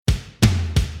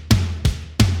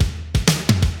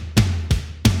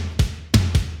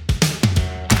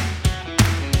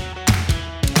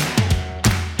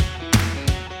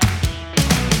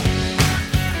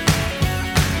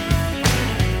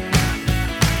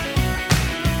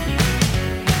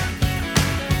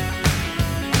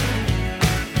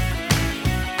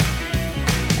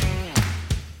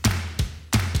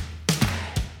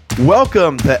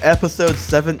Welcome to episode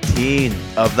 17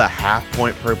 of the Half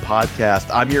Point Per podcast.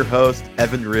 I'm your host,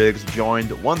 Evan Riggs,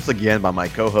 joined once again by my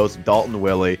co-host, Dalton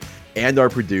Willie, and our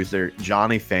producer,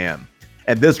 Johnny Pham.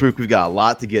 And this week, we've got a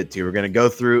lot to get to. We're going to go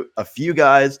through a few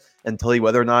guys and tell you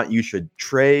whether or not you should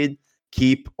trade,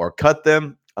 keep, or cut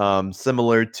them.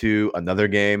 Similar to another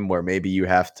game where maybe you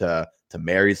have to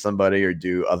marry somebody or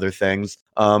do other things.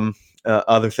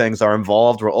 Other things are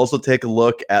involved. We'll also take a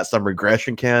look at some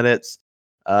regression candidates.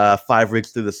 5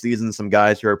 weeks through the season, some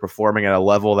guys who are performing at a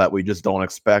level that we just don't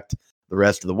expect the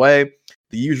rest of the way.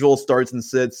 The usual starts and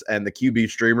sits and the QB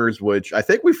streamers, which I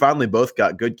think we finally both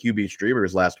got good QB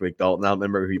streamers last week, Dalton. I don't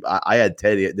remember who I had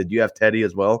Teddy. Did you have Teddy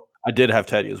as well? I did have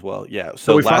Teddy as well. Yeah.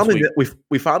 So we finally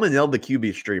nailed the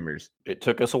QB streamers. It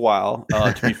took us a while.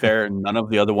 To be fair, none of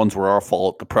the other ones were our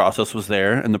fault. The process was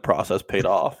there, and the process paid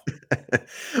off.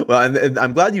 Well, and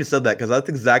I'm glad you said that because that's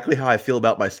exactly how I feel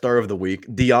about my star of the week,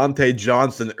 Diontae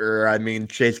Johnson.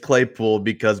 Chase Claypool,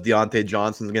 because Diontae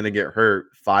Johnson's going to get hurt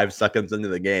 5 seconds into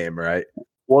the game, right?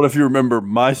 Well, if you remember,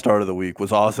 my start of the week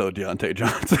was also Diontae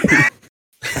Johnson.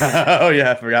 Oh yeah,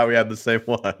 I forgot we had the same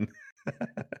one.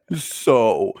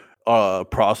 So.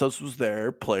 Process was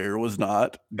there. Player was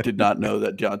not. Did not know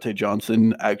that Diontae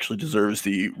Johnson actually deserves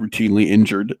the routinely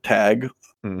injured tag.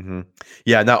 Mm-hmm.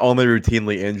 Yeah, not only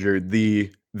routinely injured,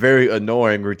 the very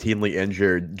annoying routinely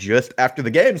injured just after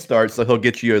the game starts, so he'll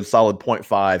get you a solid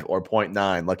 0.5 or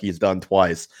 0.9 like he's done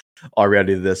twice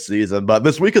already this season. But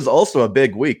this week is also a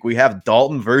big week. We have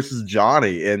Dalton versus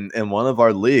Johnny in one of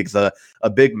our leagues, a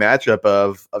big matchup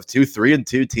of 2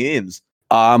 3-2 teams.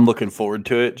 I'm looking forward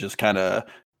to it. Just kind of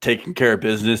taking care of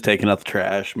business, taking out the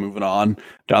trash, moving on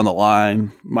down the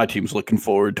line. My team's looking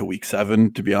forward to week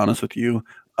 7, to be honest with you.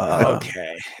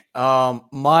 Okay.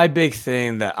 My big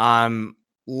thing that I'm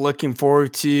looking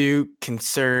forward to,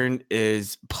 concern,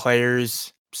 is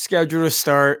players scheduled to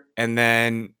start, and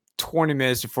then 20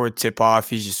 minutes before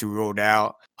tip-off, he's just ruled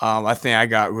out. I think I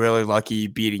got really lucky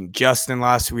beating Justin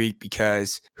last week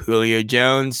because Julio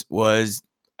Jones was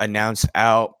announced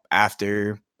out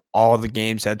after all the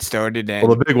games had started. And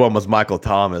well, the big one was Michael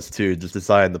Thomas, too, just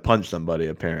deciding to punch somebody,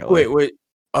 apparently. Wait.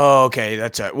 Oh, okay,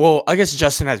 that's right. Well, I guess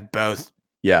Justin has both.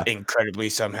 Yeah. Incredibly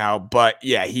somehow. But,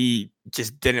 yeah, he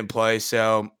just didn't play.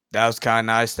 So that was kind of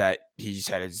nice that he just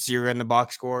had a 0 in the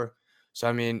box score. So,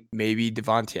 I mean, maybe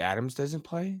Devontae Adams doesn't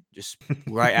play just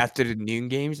right after the noon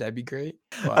games. That'd be great.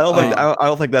 But, I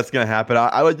don't think that's going to happen.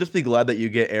 I would just be glad that you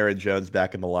get Aaron Jones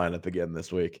back in the lineup again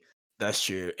this week. That's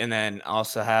true. And then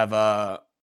also have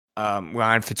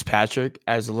Ryan Fitzpatrick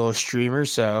as a little streamer.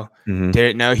 So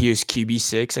didn't know he was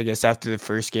QB6. I guess after the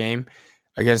first game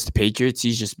against the Patriots,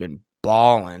 he's just been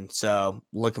balling. So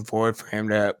looking forward for him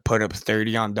to put up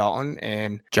 30 on Dalton,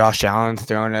 and Josh Allen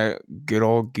throwing a good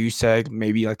old goose egg,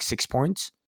 maybe like 6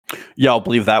 points. Yeah, I'll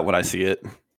believe that when I see it.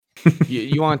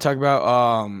 you want to talk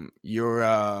about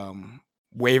your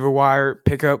waiver wire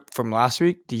pickup from last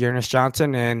week, D'Ernest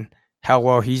Johnson, and how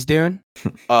well he's doing?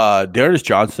 D'Ernest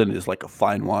Johnson is like a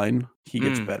fine wine. He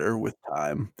gets better with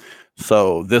time.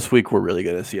 So this week we're really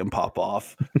going to see him pop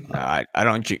off. I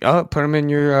don't. Put him in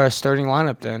your starting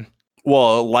lineup then.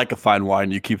 Well, like a fine wine,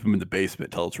 you keep him in the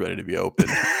basement till it's ready to be opened.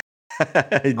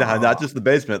 Not just the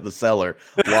basement, the cellar.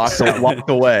 Locked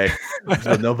away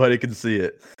so nobody can see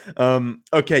it.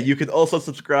 Okay, you can also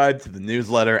subscribe to the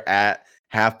newsletter at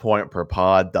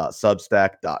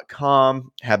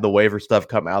halfpointperpod.substack.com. Had the waiver stuff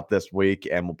come out this week,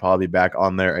 and we'll probably be back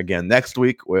on there again next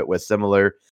week with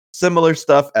similar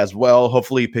stuff as well.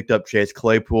 Hopefully you picked up Chase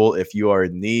Claypool if you are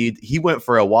in need. He went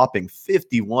for a whopping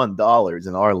 $51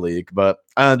 in our league, but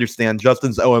I understand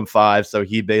Justin's 0-5, so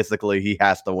he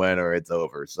has to win or it's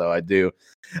over. So I do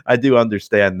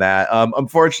understand that.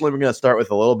 Unfortunately, we're going to start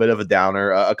with a little bit of a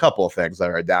downer. A couple of things that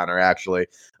are a downer, actually.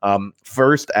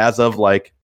 First, as of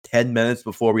like 10 minutes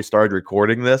before we started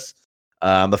recording this,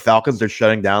 the Falcons are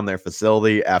shutting down their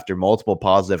facility after multiple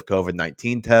positive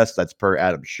COVID-19 tests. That's per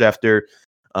Adam Schefter.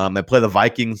 They play the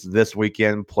Vikings this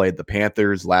weekend, played the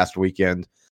Panthers last weekend.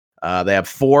 They have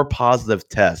 4 positive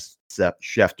tests,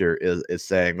 Schefter is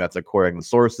saying. That's according to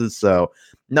sources. So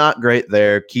not great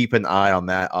there. Keep an eye on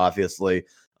that, obviously.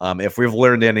 If we've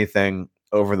learned anything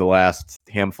over the last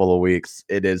handful of weeks,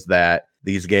 it is that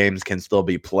these games can still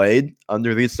be played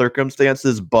under these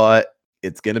circumstances, but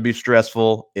it's going to be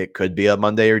stressful. It could be a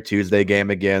Monday or Tuesday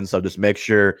game again. So just make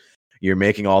sure you're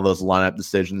making all those lineup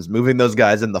decisions, moving those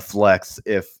guys in the flex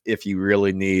if you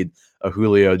really need a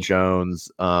Julio Jones,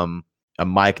 a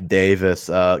Mike Davis,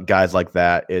 guys like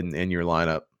that in your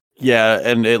lineup. Yeah,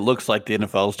 and it looks like the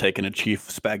NFL is taking a Chief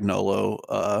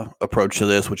Spagnuolo approach to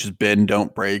this, which is bend,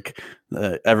 don't break.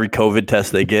 Every COVID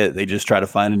test they get, they just try to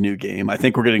find a new game. I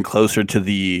think we're getting closer to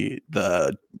the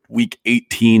week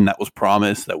 18 that was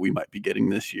promised that we might be getting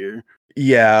this year.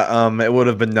 Yeah, it would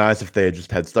have been nice if they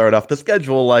just had started off the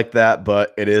schedule like that,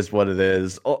 but it is what it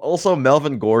is. Also,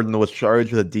 Melvin Gordon was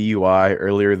charged with a DUI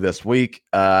earlier this week.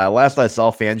 Last I saw,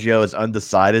 Fangio is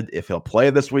undecided if he'll play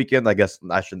this weekend. I guess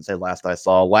I shouldn't say last I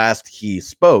saw. Last he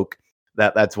spoke,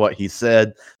 that's what he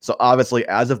said. So obviously,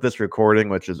 as of this recording,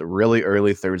 which is really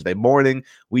early Thursday morning,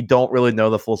 we don't really know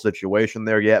the full situation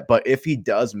there yet. But if he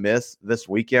does miss this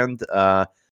weekend,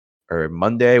 or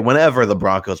Monday, whenever the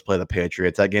Broncos play the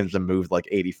Patriots. That game's been moved like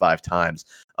 85 times.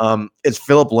 Is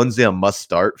Philip Lindsay a must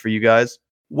start for you guys?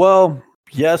 Well,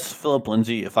 yes, Philip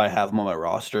Lindsay, if I have him on my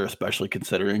roster, especially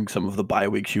considering some of the bye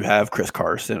weeks you have, Chris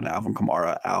Carson and Alvin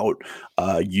Kamara out,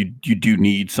 you do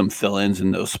need some fill-ins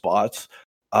in those spots.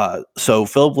 So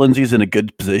Philip Lindsay's in a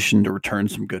good position to return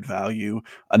some good value.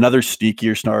 Another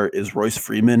sneakier start is Royce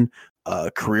Freeman.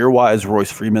 Career-wise,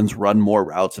 Royce Freeman's run more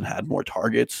routes and had more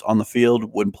targets on the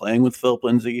field when playing with Philip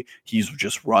Lindsay. He's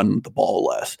just run the ball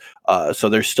less. So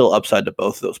there's still upside to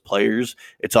both of those players.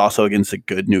 It's also against a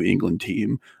good New England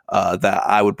team that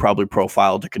I would probably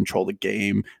profile to control the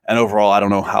game. And overall, I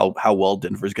don't know how well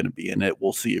Denver's going to be in it.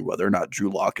 We'll see whether or not Drew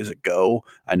Lock is a go.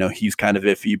 I know he's kind of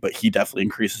iffy, but he definitely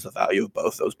increases the value of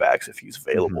both those backs if he's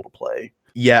available to play.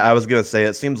 Yeah, I was going to say,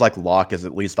 it seems like Locke is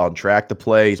at least on track to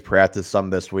play. He's practiced some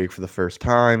this week for the first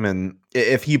time. And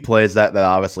if he plays that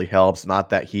obviously helps. Not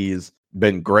that he's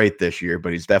been great this year,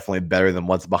 but he's definitely better than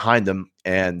what's behind him.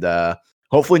 And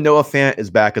hopefully Noah Fant is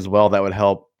back as well. That would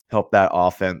help that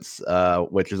offense,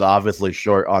 which is obviously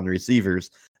short on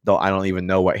receivers. Though I don't even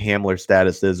know what Hamler's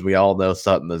status is. We all know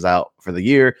Sutton is out for the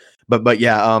year. But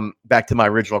yeah, back to my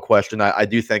original question. I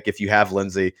do think if you have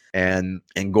Lindsay and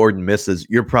Gordon misses,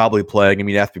 you're probably playing. I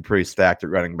mean, you have to be pretty stacked at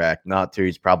running back. Not to,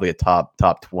 he's probably a top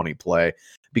 20 play,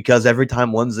 because every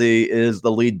time Lindsay is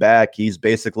the lead back, he's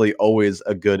basically always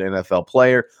a good NFL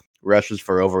player. Rushes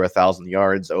for over 1,000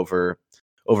 yards over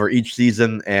each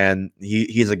season, and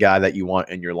he's a guy that you want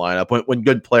in your lineup. When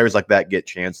good players like that get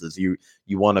chances, you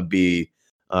want to be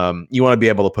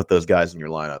able to put those guys in your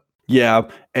lineup. Yeah,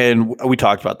 and we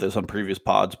talked about this on previous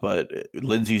pods, but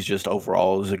Lindsay's just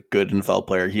overall is a good NFL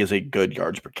player. He has a good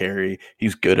yards per carry.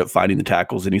 He's good at finding the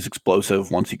tackles, and he's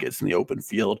explosive once he gets in the open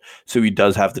field. So he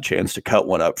does have the chance to cut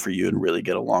one up for you and really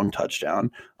get a long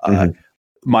touchdown.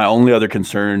 My only other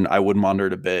concern I would monitor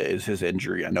it a bit is his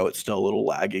injury. I know it's still a little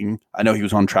lagging. I know he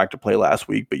was on track to play last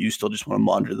week, but you still just want to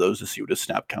monitor those to see what his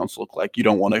snap counts look like. You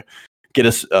don't want to get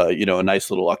us, a nice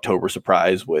little October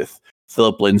surprise with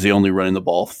Philip Lindsay only running the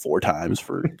ball 4 times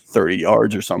for 30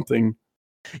 yards or something.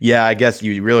 Yeah, I guess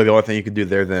the only thing you can do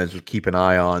there then is just keep an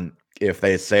eye on if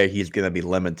they say he's going to be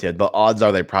limited. But odds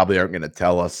are they probably aren't going to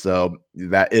tell us. So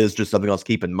that is just something else to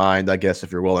keep in mind, I guess,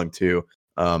 if you're willing to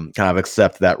kind of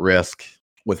accept that risk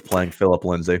with playing Philip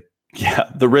Lindsay.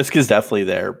 Yeah, the risk is definitely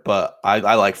there, but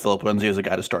I like Philip Lindsay as a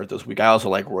guy to start this week. I also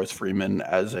like Royce Freeman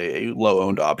as a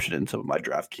low-owned option in some of my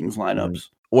DraftKings lineups.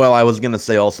 Well, I was going to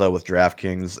say also with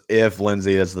DraftKings, if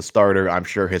Lindsay is the starter, I'm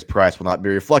sure his price will not be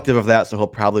reflective of that, so he'll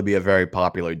probably be a very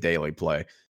popular daily play.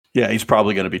 Yeah, he's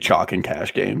probably going to be chalking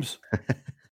cash games.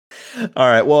 All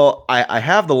right, well, I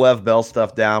have the Lev Bell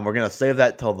stuff down. We're going to save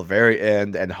that till the very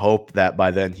end and hope that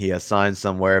by then he has signed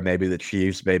somewhere, maybe the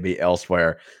Chiefs, maybe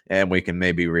elsewhere, and we can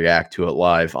maybe react to it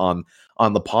live on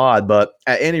the pod. But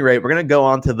at any rate, we're going to go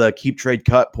on to the keep, trade,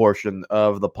 cut portion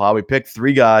of the pod. We picked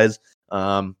 3 guys.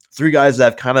 3 guys that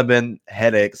have kind of been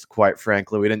headaches, quite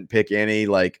frankly. We didn't pick any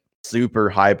like super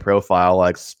high profile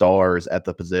like stars at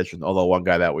the position, although one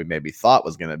guy that we maybe thought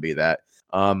was going to be that.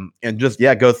 And just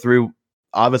go through.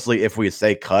 Obviously, if we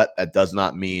say cut, that does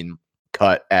not mean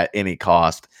cut at any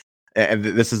cost. And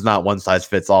this is not one size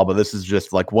fits all, but this is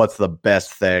just like what's the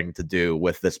best thing to do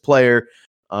with this player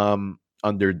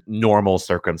under normal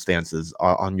circumstances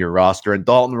on your roster. And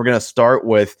Dalton, we're going to start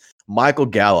with Michael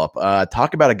Gallup.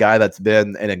 Talk about a guy that's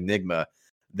been an enigma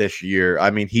this year.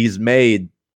 I mean, he's made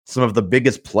some of the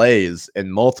biggest plays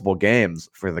in multiple games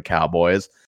for the Cowboys,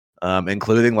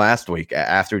 including last week.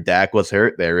 After Dak was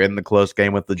hurt, they were in the close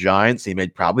game with the Giants. He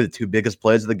made probably the 2 biggest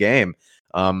plays of the game.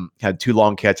 Had 2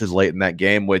 long catches late in that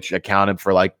game, which accounted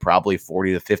for like probably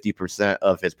 40 to 50%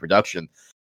 of his production.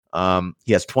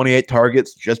 He has 28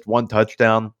 targets, just 1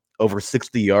 touchdown, over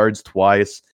 60 yards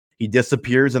twice. He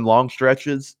disappears in long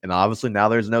stretches, and obviously now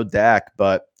there's no Dak,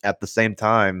 but at the same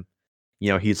time,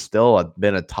 he's still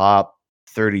been a top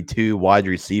 32 wide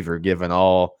receiver given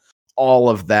all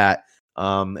of that.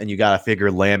 And you got to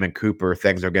figure Lamb and Cooper,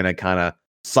 things are going to kind of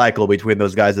cycle between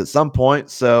those guys at some point.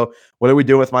 So what are we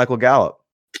doing with Michael Gallup?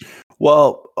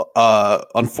 Well,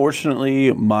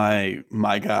 unfortunately, my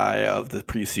guy of the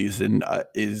preseason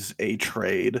is a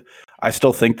trade. I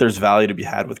still think there's value to be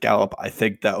had with Gallup. I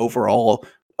think that overall,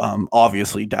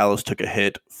 obviously, Dallas took a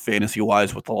hit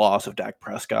fantasy-wise with the loss of Dak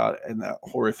Prescott and that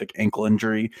horrific ankle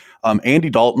injury. Andy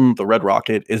Dalton, the Red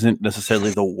Rocket, isn't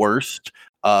necessarily the worst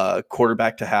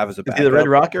quarterback to have as a backup. Is he the Red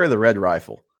Rocket or the Red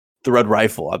Rifle? The Red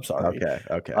Rifle, I'm sorry.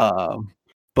 Okay.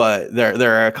 But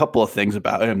there are a couple of things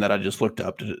about him that I just looked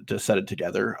up to set it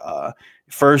together.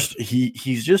 First,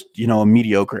 he's just a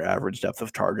mediocre average depth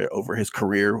of target over his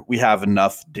career. We have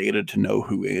enough data to know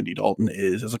who Andy Dalton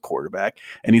is as a quarterback,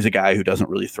 and he's a guy who doesn't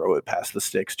really throw it past the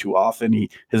sticks too often.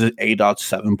 His ADOT's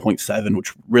 7.7,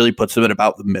 which really puts him at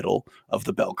about the middle of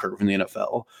the bell curve in the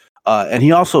NFL. And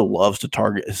he also loves to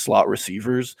target his slot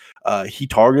receivers. He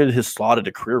targeted his slot at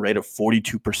a career rate of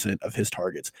 42% of his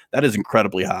targets. That is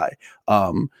incredibly high.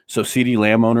 So CeeDee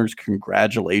Lamb owners,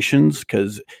 congratulations,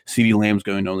 because CeeDee Lamb's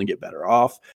going to only get better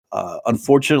off.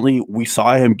 Unfortunately, we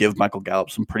saw him give Michael Gallup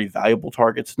some pretty valuable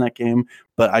targets in that game,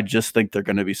 but I just think they're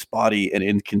going to be spotty and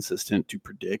inconsistent to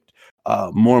predict.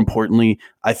 More importantly,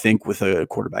 I think with a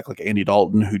quarterback like Andy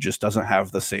Dalton, who just doesn't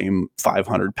have the same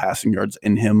 500 passing yards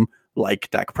in him like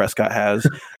Dak Prescott has,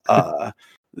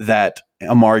 that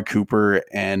Amari Cooper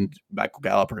and Michael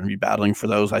Gallup are going to be battling for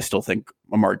those. I still think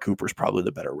Amari Cooper is probably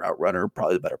the better route runner,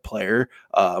 probably the better player.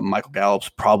 Michael Gallup's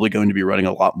probably going to be running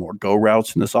a lot more go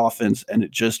routes in this offense, and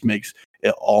it just makes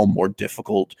it all more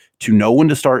difficult to know when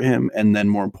to start him, and then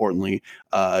more importantly,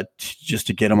 just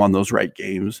to get him on those right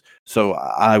games. So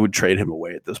I would trade him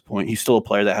away at this point. He's still a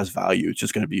player that has value. It's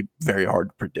just going to be very hard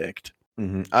to predict.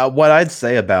 Mm-hmm. What I'd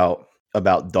say about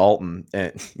Dalton,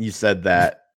 and you said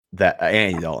that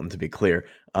Andy Dalton, to be clear.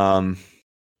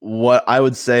 What I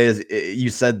would say is, you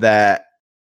said that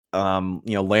Lamb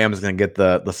is going to get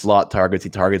the slot targets. He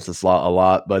targets the slot a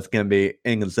lot, but it's going to be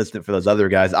inconsistent for those other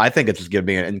guys. I think it's just going to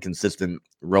be an inconsistent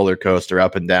roller coaster,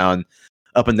 up and down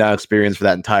experience for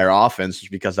that entire offense,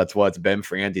 just because that's what it's been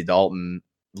for Andy Dalton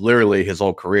literally his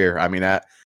whole career. I mean,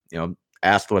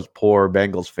 ask those poor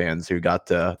Bengals fans who got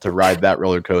to ride that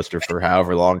roller coaster for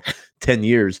however long, 10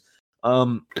 years.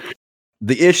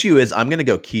 The issue is, I'm going to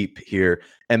go keep here.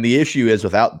 And the issue is,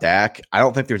 without Dak, I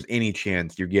don't think there's any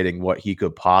chance you're getting what he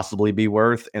could possibly be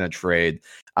worth in a trade.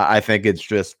 I think it's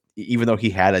just, even though he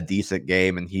had a decent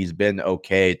game and he's been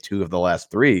okay 2 of the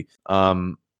last 3,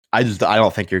 I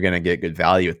don't think you're going to get good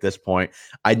value at this point.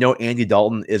 I know Andy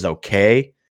Dalton is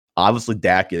okay. Obviously,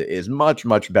 Dak is much,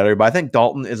 much better, but I think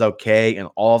Dalton is okay, and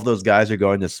all of those guys are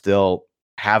going to still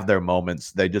have their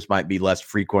moments. They just might be less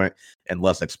frequent and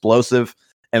less explosive.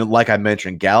 And like I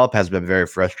mentioned, Gallup has been very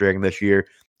frustrating this year.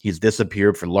 He's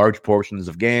disappeared for large portions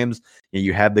of games.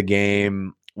 You had the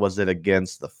game, was it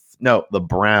against the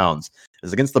Browns? It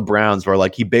was against the Browns, where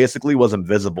he basically was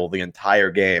invisible the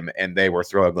entire game, and they were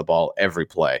throwing the ball every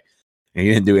play. And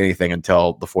he didn't do anything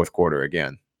until the fourth quarter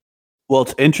again. Well,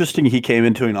 it's interesting he came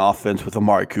into an offense with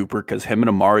Amari Cooper, because him and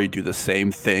Amari do the same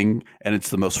thing, and it's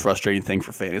the most frustrating thing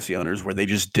for fantasy owners, where they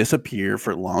just disappear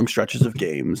for long stretches of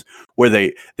games where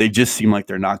they just seem like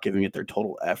they're not giving it their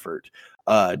total effort.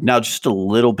 Now, just a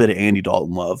little bit of Andy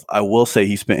Dalton love. I will say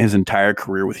he spent his entire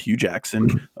career with Hugh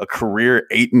Jackson, a career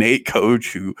 8-8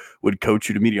 coach who would coach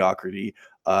you to mediocrity,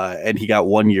 and he got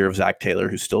 1 year of Zach Taylor,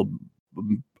 who's still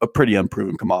a pretty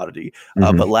unproven commodity.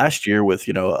 But last year, with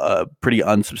a pretty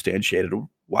unsubstantiated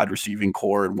wide receiving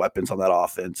core and weapons on that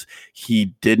offense,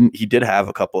 he did have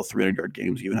a couple of 300-yard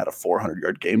games. He even had a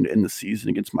 400-yard game to end the season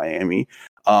against Miami.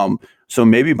 So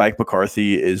maybe Mike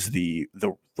McCarthy is the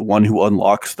one who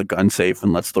unlocks the gun safe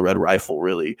and lets the Red Rifle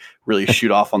really shoot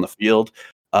off on the field.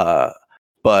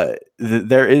 But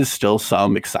there is still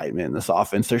some excitement in this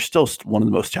offense. They're still one of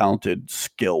the most talented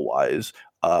skill-wise.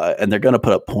 And they're going to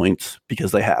put up points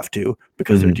because they have to,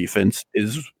 because their defense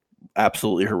is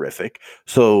absolutely horrific.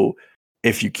 So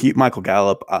if you keep Michael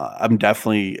Gallup, I'm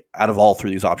definitely, out of all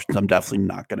 3 of these options, I'm definitely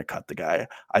not going to cut the guy.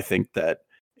 I think that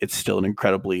it's still an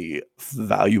incredibly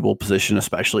valuable position,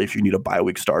 especially if you need a bye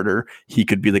week starter. He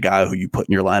could be the guy who you put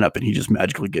in your lineup, and he just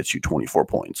magically gets you 24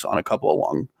 points on a couple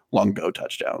of long go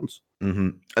touchdowns.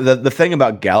 The thing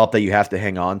about Gallup that you have to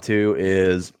hang on to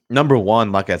is, number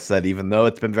one, like I said, even though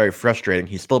it's been very frustrating,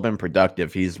 he's still been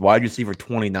productive. He's wide receiver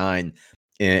 29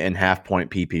 in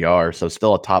half-point PPR, so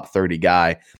still a top 30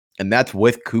 guy. And that's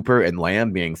with Cooper and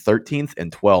Lamb being 13th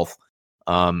and 12th,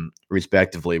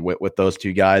 respectively, with those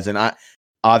 2 guys. And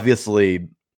obviously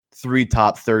 3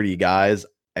 top 30 guys,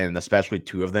 and especially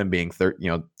 2 of them being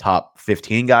top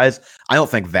 15 guys, I don't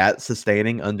think that's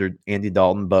sustaining under Andy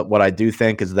Dalton. But what I do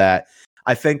think is that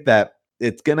I think that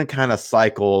it's going to kind of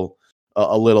cycle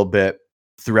a little bit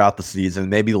throughout the season,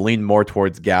 maybe lean more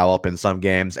towards Gallup in some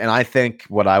games. And I think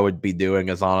what I would be doing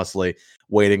is honestly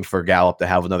waiting for Gallup to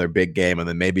have another big game and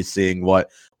then maybe seeing what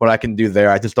I can do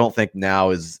there. I just don't think now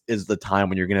is the time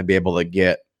when you're going to be able to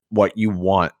get what you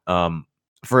want.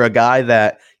 For a guy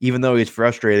that, even though he's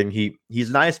frustrating, he's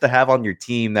nice to have on your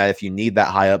team, that if you need that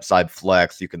high upside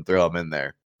flex, you can throw him in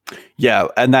there. Yeah,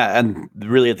 and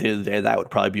really at the end of the day, that would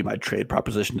probably be my trade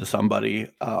proposition to somebody.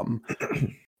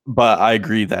 But I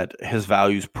agree that his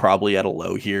value is probably at a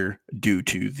low here due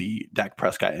to the Dak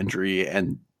Prescott injury,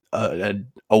 and a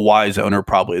wise owner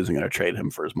probably isn't going to trade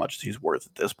him for as much as he's worth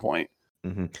at this point.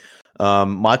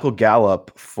 Mm-hmm. Michael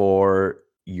Gallup for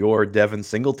your Devin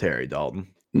Singletary, Dalton.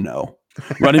 No,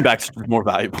 running back's more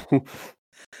valuable.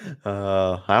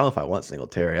 I don't know if I want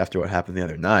Singletary after what happened the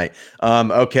other night.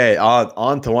 Okay,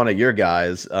 on to one of your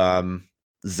guys,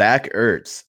 Zach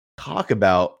Ertz. Talk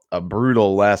about a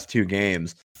brutal last 2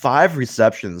 games. 5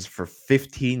 receptions for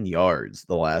 15 yards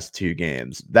the last 2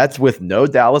 games. That's with no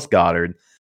Dallas Goedert.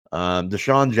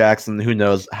 Deshaun Jackson, who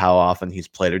knows how often he's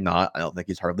played or not. I don't think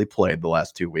he's hardly played the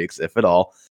last 2 weeks, if at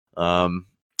all.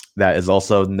 That is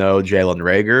also no Jalen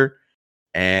Reagor.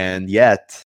 And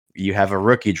yet you have a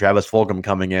rookie, Travis Fulgham,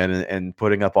 coming in and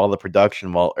putting up all the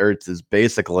production while Ertz has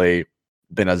basically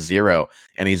been a zero,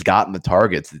 and he's gotten the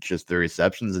targets. It's just the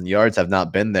receptions and yards have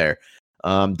not been there.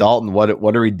 Dalton, what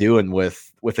are we doing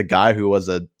with a guy who was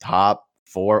a top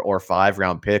 4 or 5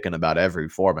 round pick in about every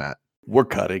format? We're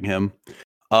cutting him.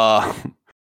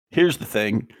 Here's the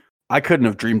thing. I couldn't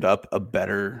have dreamed up a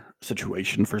better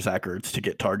situation for Zach Ertz to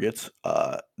get targets.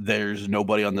 There's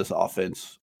nobody on this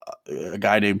offense. A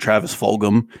guy named Travis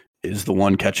Fulgham is the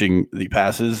one catching the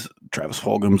passes. Travis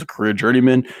Fulgham's a career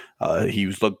journeyman.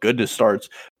 He's looked good to starts,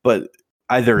 but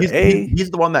either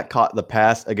he's the one that caught the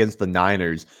pass against the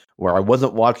Niners where I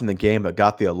wasn't watching the game but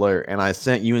got the alert, and I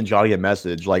sent you and Johnny a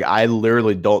message. Like, I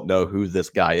literally don't know who this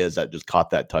guy is that just caught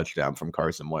that touchdown from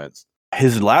Carson Wentz.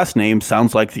 His last name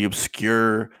sounds like the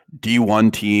obscure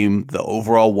D1 team, the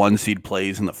overall 1 seed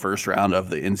plays in the first round of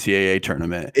the NCAA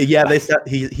tournament. Yeah,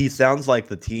 he sounds like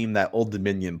the team that Old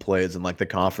Dominion plays in like the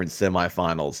conference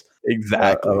semifinals,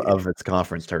 exactly, of its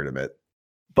conference tournament.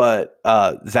 But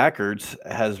Zach Ertz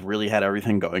has really had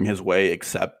everything going his way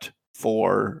except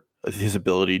for his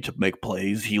ability to make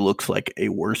plays. He looks like a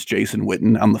worse Jason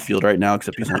Witten on the field right now,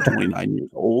 except he's only 29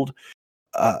 years old.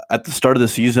 At the start of the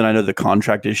season, I know the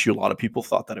contract issue, a lot of people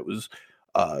thought that it was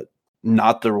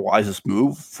not the wisest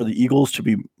move for the Eagles to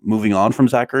be moving on from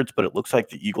Zach Ertz, but it looks like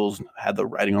the Eagles had the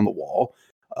writing on the wall.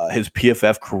 His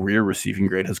PFF career receiving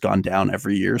grade has gone down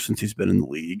every year since he's been in the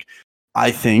league.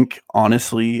 I think,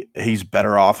 honestly, he's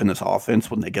better off in this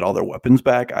offense when they get all their weapons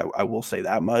back. I will say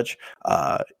that much.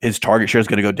 His target share is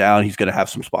going to go down. He's going to have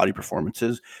some spotty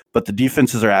performances, but the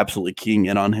defenses are absolutely keying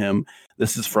in on him.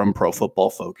 This is from Pro Football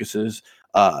Focus's.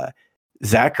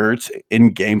 Zach Ertz,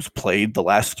 in games played, the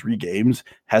last 3 games,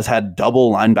 has had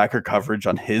double linebacker coverage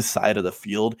on his side of the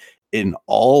field in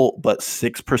all but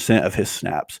 6% of his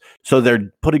snaps. So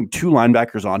they're putting 2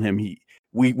 linebackers on him.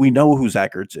 We know who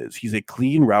Zach Ertz is. He's a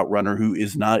clean route runner who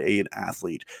is not an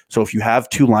athlete. So if you have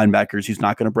 2 linebackers, he's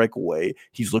not going to break away.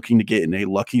 He's looking to get in a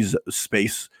lucky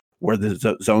space where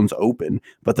the zone's open.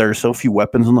 But there are so few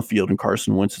weapons on the field, and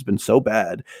Carson Wentz has been so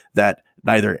bad that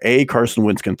neither A, Carson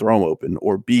Wentz can throw him open,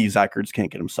 or B, Zach Ertz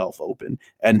can't get himself open.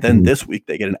 And then this week,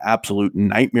 they get an absolute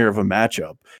nightmare of a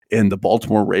matchup in the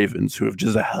Baltimore Ravens, who have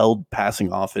just held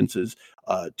passing offenses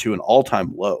to an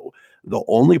all-time low. The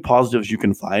only positives you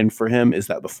can find for him is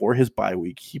that before his bye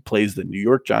week, he plays the New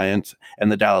York Giants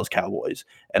and the Dallas Cowboys.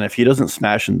 And if he doesn't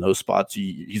smash in those spots,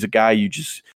 he's a guy you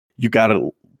got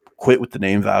to quit with the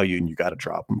name value and you got to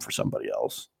drop him for somebody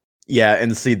else. Yeah,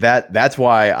 and see that's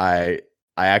why I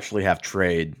actually have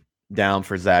trade down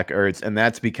for Zach Ertz, and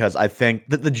that's because I think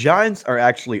that the Giants are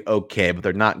actually okay, but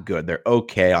they're not good. They're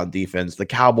okay on defense. The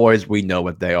Cowboys, we know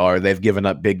what they are. They've given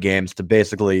up big games to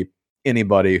basically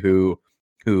anybody who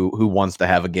wants to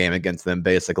have a game against them,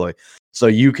 basically. So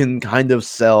you can kind of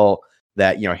sell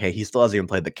that, hey, he still hasn't even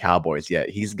played the Cowboys yet.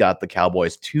 He's got the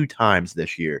Cowboys 2 times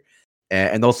this year.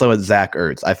 And also with Zach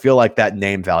Ertz, I feel like that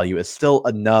name value is still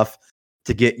enough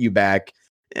to get you back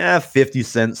 50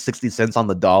 cents, 60 cents on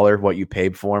the dollar, what you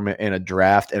paid for him in a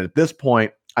draft. And at this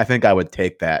point, I think I would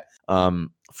take that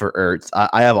for Ertz.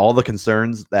 I have all the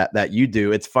concerns that you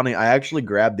do. It's funny. I actually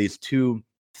grabbed these 2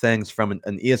 things from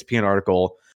an ESPN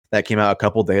article that came out a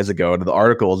couple days ago. And the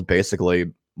article is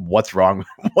basically what's wrong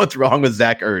with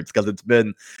Zach Ertz, because it's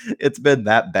been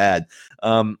that bad.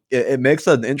 It makes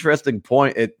an interesting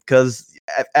point because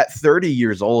at 30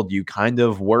 years old, you kind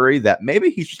of worry that maybe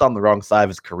he's just on the wrong side of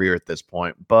his career at this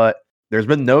point. But there's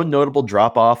been no notable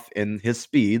drop off in his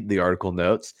speed, the article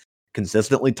notes.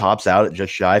 Consistently tops out at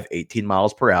just shy of 18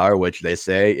 miles per hour, which they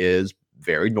say is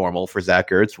very normal for Zach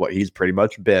Ertz, what he's pretty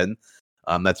much been.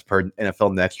 That's per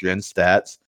NFL Next Gen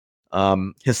stats.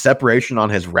 His separation on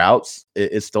his routes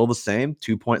is still the same,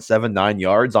 2.79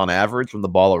 yards on average when the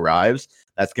ball arrives.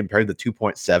 That's compared to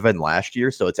 2.7 last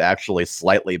year, so it's actually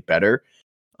slightly better.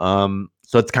 So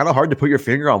it's kind of hard to put your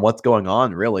finger on what's going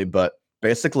on, really. But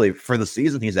basically, for the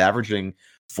season, he's averaging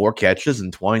 4 catches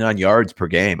and 29 yards per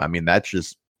game. I mean, that's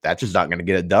just not going to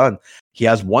get it done. He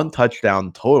has 1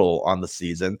 touchdown total on the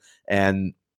season,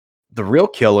 and the real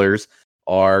killers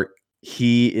are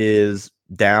he is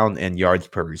down in yards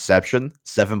per reception,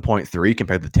 7.3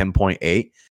 compared to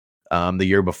 10.8 the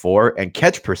year before, and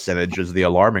catch percentage is the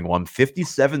alarming one,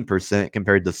 57%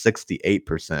 compared to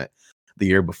 68% the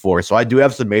year before. So I do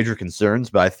have some major concerns,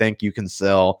 but I think you can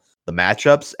sell the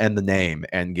matchups and the name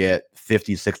and get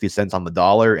 50, 60 cents on the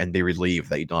dollar and be relieved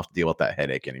that you don't have to deal with that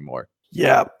headache anymore.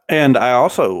 Yeah, and I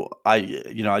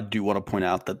do want to point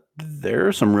out that there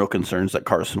are some real concerns that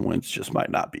Carson Wentz just might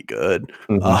not be good.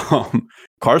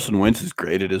 Carson Wentz is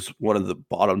graded as one of the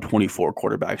bottom 24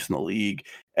 quarterbacks in the league,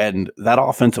 and that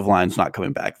offensive line's not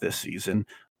coming back this season.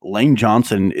 Lane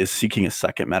Johnson is seeking a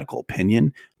second medical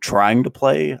opinion, trying to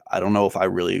play. I don't know if I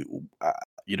really,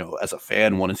 as a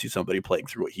fan, want to see somebody playing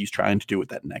through what he's trying to do with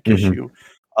that neck issue.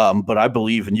 But I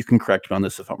believe, and you can correct me on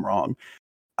this if I'm wrong,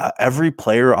 every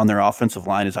player on their offensive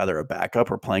line is either a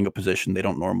backup or playing a position they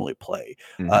don't normally play.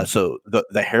 So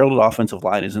the heralded offensive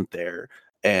line isn't there.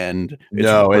 And it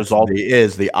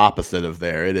is the opposite of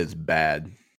there. It is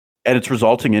bad. And it's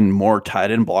resulting in more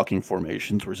tight end blocking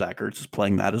formations where Zach Ertz is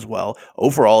playing that as well.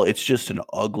 Overall, it's just an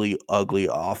ugly, ugly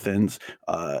offense.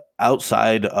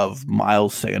 Outside of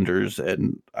Miles Sanders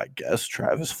and I guess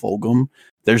Travis Fulgham,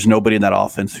 there's nobody in that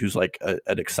offense who's like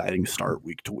an exciting start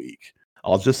week to week.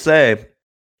 I'll just say,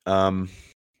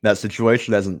 that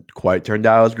situation hasn't quite turned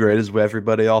out as great as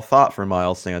everybody all thought for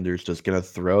Miles Sanders. Just going to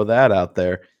throw that out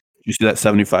there. Did you see that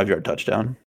 75-yard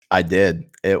touchdown? I did.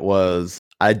 It was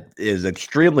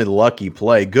extremely lucky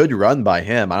play. Good run by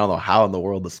him. I don't know how in the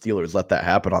world the Steelers let that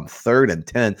happen on 3rd and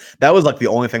 10. That was like the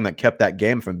only thing that kept that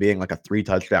game from being like a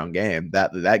 3-touchdown game.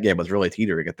 That game was really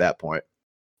teetering at that point.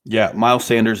 Yeah, Miles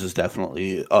Sanders is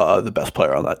definitely the best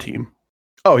player on that team.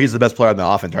 Oh, he's the best player on the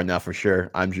offense right now for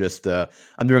sure. I'm just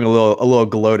I'm doing a little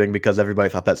gloating because everybody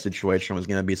thought that situation was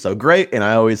going to be so great, and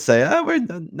I always say we're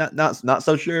not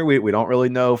so sure. We don't really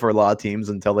know for a lot of teams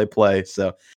until they play.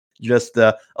 So just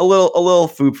a little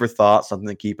food for thought, something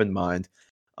to keep in mind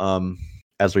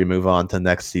as we move on to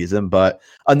next season. But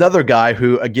another guy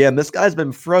who, again, this guy's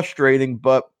been frustrating,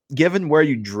 but given where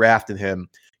you drafted him,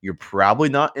 you're probably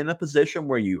not in a position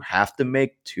where you have to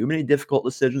make too many difficult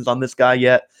decisions on this guy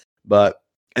yet. But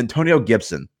Antonio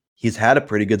Gibson, he's had a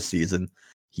pretty good season.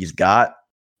 He's got,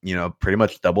 pretty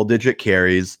much double-digit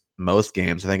carries most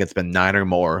games. I think it's been 9 or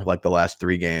more like the last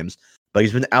 3 games. But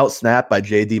he's been outsnapped by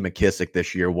J.D. McKissick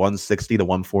this year, 160 to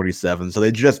 147. So they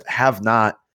just have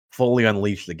not fully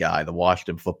unleashed the guy. The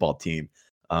Washington football team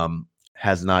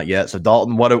has not yet. So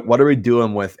Dalton, what are we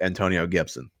doing with Antonio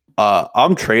Gibson?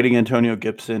 I'm trading Antonio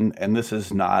Gibson, and this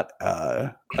is not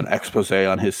an expose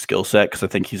on his skill set because I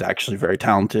think he's actually very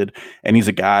talented, and he's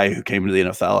a guy who came to the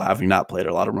NFL having not played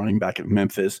a lot of running back in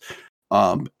Memphis.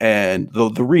 And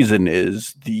the reason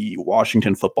is the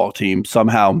Washington football team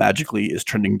somehow magically is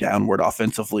trending downward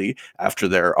offensively after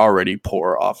their already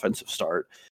poor offensive start.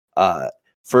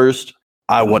 First,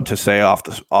 I want to say off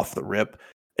the rip,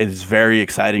 it is very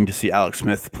exciting to see Alex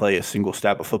Smith play a single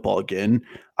snap of football again.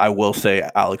 I will say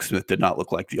Alex Smith did not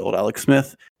look like the old Alex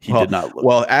Smith. He did not look.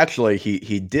 Well, actually,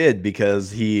 he did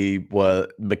because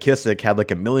McKissick had like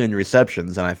 1 million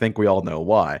receptions, and I think we all know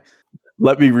why.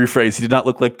 Let me rephrase. He did not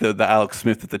look like the Alex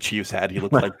Smith that the Chiefs had. He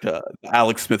looked like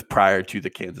Alex Smith prior to the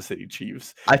Kansas City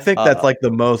Chiefs. I think that's like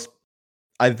the most.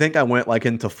 I think I went like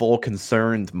into full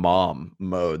concerned mom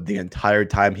mode the entire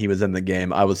time he was in the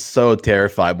game. I was so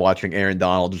terrified watching Aaron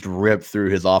Donald just rip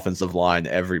through his offensive line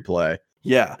every play.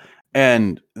 Yeah.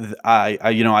 And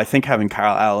I think having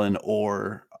Kyle Allen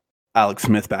or Alex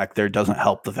Smith back there doesn't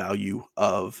help the value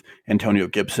of Antonio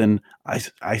Gibson.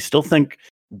 I still think,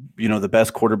 the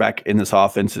best quarterback in this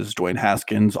offense is Dwayne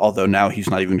Haskins, although now he's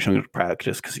not even showing up to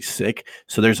practice because he's sick.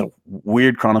 So there's a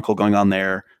weird chronicle going on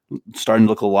there, starting to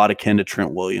look a lot akin to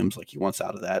Trent Williams, like he wants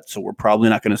out of that. So we're probably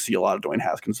not going to see a lot of Dwayne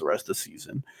Haskins the rest of the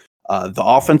season. The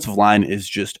offensive line is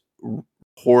just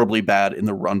horribly bad in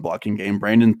the run blocking game.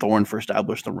 Brandon Thorne, for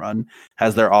established the run,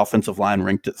 has their offensive line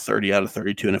ranked at 30 out of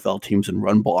 32 NFL teams in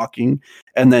run blocking.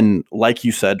 And then, like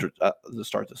you said, to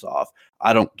start this off,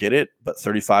 I don't get it, but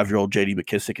 35-year-old J.D.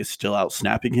 McKissic is still out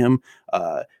snapping him.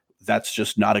 That's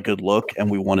just not a good look,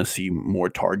 and we want to see more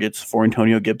targets for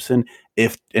Antonio Gibson.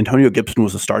 If Antonio Gibson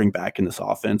was a starting back in this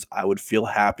offense, I would feel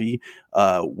happy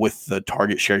with the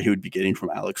target share he would be getting from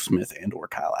Alex Smith and or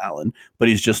Kyle Allen, but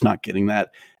he's just not getting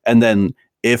that. And then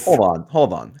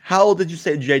Hold on. How old did you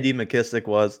say J.D. McKissic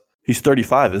was? He's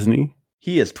 35, isn't he?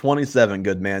 He is 27,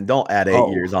 good man. Don't add 8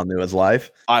 years onto his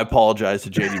life. I apologize to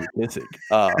J.D. McKissic.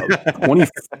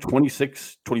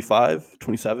 26, 25,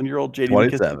 27-year-old J.D.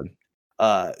 27.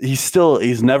 McKissic.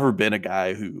 He's never been a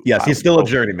guy who. Yes, he's still a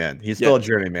journeyman. He's still a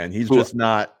journeyman. He's just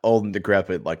not old and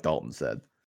decrepit like Dalton said.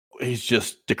 He's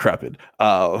just decrepit.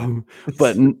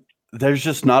 But there's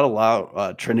just not a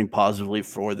lot trending positively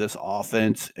for this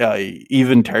offense.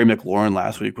 Even Terry McLaurin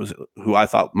last week who I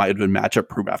thought might have been matchup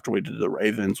proof after we did the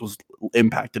Ravens, was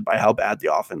impacted by how bad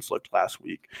the offense looked last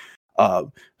week.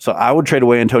 So I would trade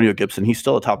away Antonio Gibson. He's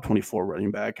still a top 24 running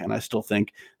back, and I still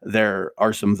think there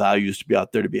are some values to be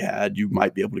out there to be had. You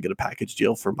might be able to get a package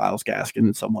deal for Myles Gaskin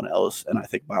and someone else, and I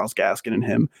think Myles Gaskin and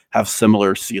him have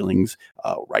similar ceilings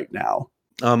right now.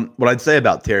 What I'd say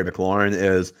about Terry McLaurin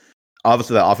is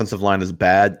obviously the offensive line is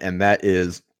bad, and that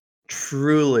is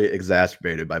truly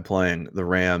exacerbated by playing the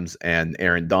Rams and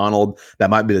Aaron Donald. That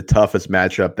might be the toughest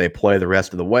matchup they play the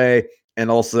rest of the way. And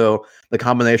also the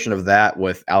combination of that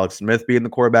with Alex Smith being the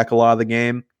quarterback a lot of the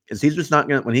game is he's just not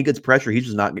going to, when he gets pressure,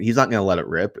 he's not going to let it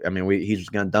rip. I mean, he's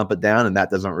just going to dump it down, and that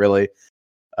doesn't really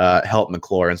help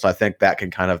McLaurin. So I think that can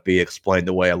kind of be explained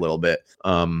away a little bit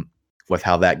with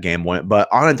how that game went. But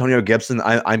on Antonio Gibson,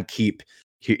 I'm keep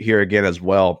here again as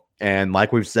well. And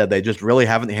like we've said, they just really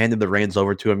haven't handed the reins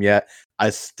over to him yet.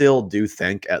 I still do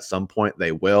think at some point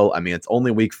they will. I mean, it's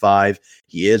only week 5.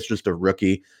 He is just a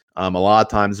rookie. A lot of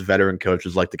times veteran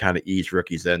coaches like to kind of ease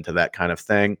rookies into that kind of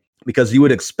thing because you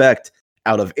would expect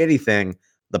out of anything,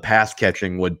 the pass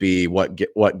catching would be what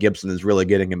Gibson is really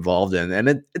getting involved in.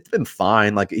 And it's been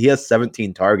fine. Like he has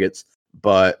 17 targets,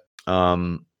 but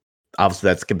obviously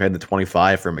that's compared to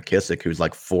 25 for McKissic, who's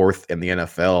like 4th in the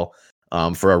NFL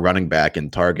for a running back in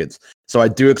targets. So I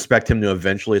do expect him to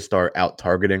eventually start out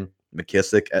targeting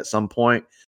McKissic at some point.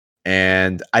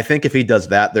 And I think if he does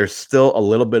that, there's still a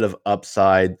little bit of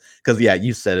upside because, yeah,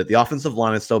 you said it. The offensive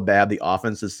line is so bad. The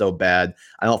offense is so bad.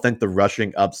 I don't think the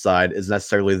rushing upside is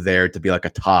necessarily there to be like a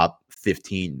top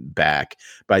 15 back.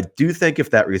 But I do think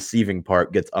if that receiving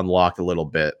part gets unlocked a little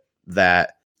bit,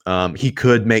 that he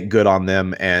could make good on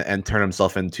them and turn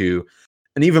himself into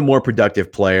an even more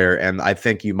productive player. And I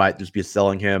think you might just be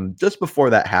selling him just before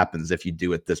that happens if you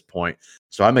do at this point.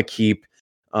 So I'm going to keep.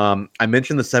 I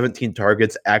mentioned the 17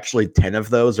 targets. Actually, 10 of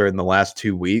those are in the last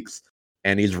 2 weeks,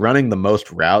 and he's running the most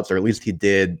routes, or at least he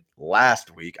did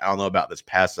last week. I don't know about this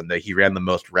past Sunday. He ran the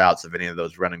most routes of any of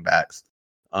those running backs.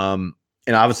 And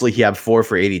obviously, he had 4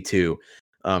 for 82.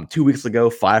 2 weeks ago,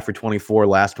 5 for 24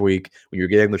 last week. When you're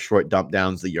getting the short dump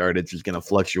downs, the yardage is going to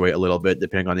fluctuate a little bit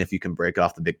depending on if you can break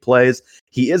off the big plays.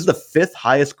 He is the 5th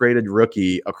highest graded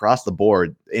rookie across the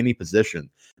board, any position,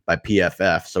 by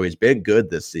PFF. So he's been good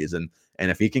this season. And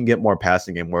if he can get more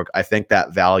passing game work, I think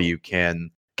that value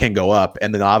can go up.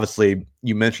 And then obviously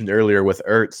you mentioned earlier with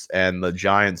Ertz and the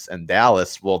Giants and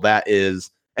Dallas. Well, that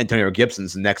is Antonio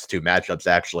Gibson's next 2 matchups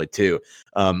actually too.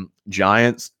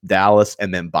 Giants, Dallas,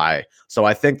 and then bye. So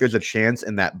I think there's a chance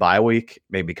in that bye week,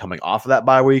 maybe coming off of that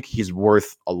bye week, he's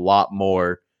worth a lot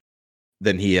more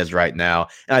than he is right now.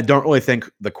 And I don't really think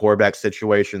the quarterback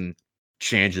situation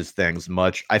changes things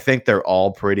much. I think they're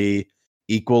all pretty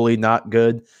equally not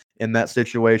good in that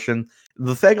situation.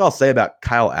 The thing I'll say about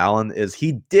Kyle Allen is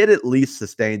he did at least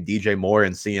sustain DJ Moore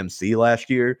and CMC last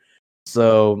year.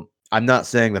 So I'm not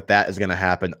saying that is going to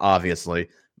happen, obviously,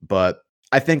 but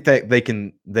I think that they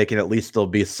can at least still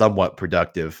be somewhat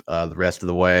productive the rest of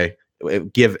the way.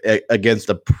 Against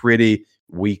a pretty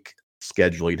weak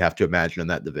schedule, you'd have to imagine in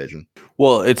that division.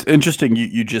 Well, it's interesting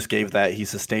you just gave that he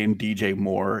sustained DJ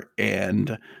Moore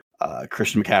and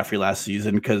Christian McCaffrey last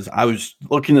season, because I was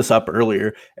looking this up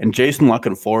earlier, and Jason La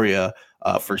Canfora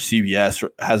for CBS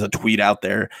has a tweet out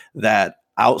there that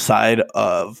outside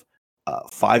of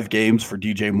 5 games for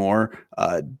DJ Moore,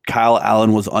 Kyle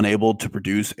Allen was unable to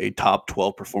produce a top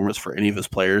 12 performance for any of his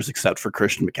players except for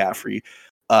Christian McCaffrey.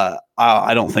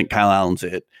 I don't think Kyle Allen's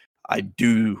it. I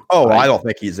don't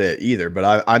think he's it either,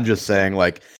 but I'm just saying,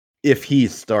 like, if he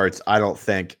starts, I don't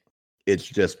think it's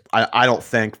just, I don't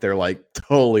think they're like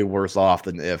totally worse off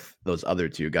than if those other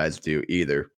 2 guys do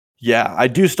either. Yeah, I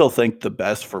do still think the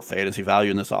best for fantasy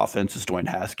value in this offense is Dwayne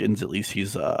Haskins. At least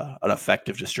he's an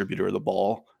effective distributor of the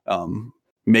ball.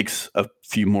 makes a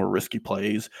few more risky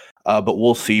plays. But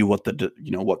we'll see what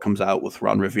what comes out with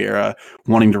Ron Rivera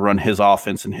wanting to run his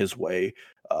offense in his way.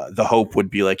 The hope would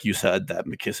be, like you said, that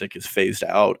McKissick is phased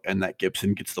out and that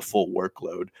Gibson gets the full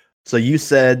workload. So you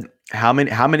said how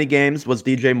many games was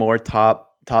DJ Moore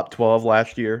top 12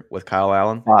 last year with Kyle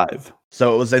Allen? 5.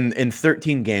 So it was in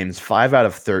 13 games, 5 out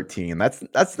of 13.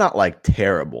 That's not like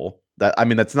terrible.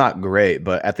 That's not great,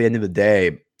 but at the end of the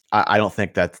day, I don't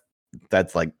think that's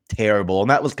like terrible. And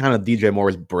that was kind of DJ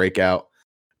Moore's breakout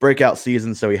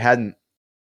season, so he hadn't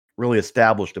really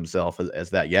established himself as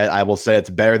that yet. I will say it's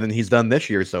better than he's done this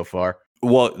year so far.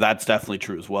 Well, that's definitely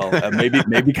true as well.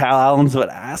 Maybe Kyle Allen's an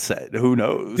asset. Who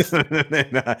knows?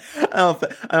 I don't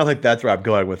think that's where I'm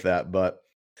going with that. But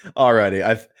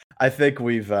alrighty, I think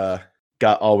we've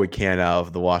got all we can out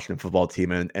of the Washington football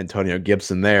team and Antonio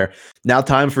Gibson there. Now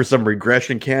time for some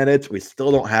regression candidates. We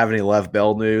still don't have any Lev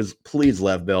Bell news. Please,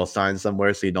 Lev Bell, sign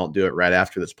somewhere so you don't do it right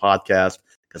after this podcast,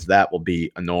 because that will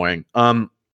be annoying.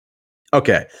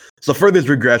 Okay, so for these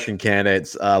regression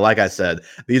candidates, like I said,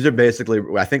 these are basically,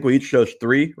 I think we each chose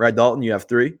 3, right, Dalton? You have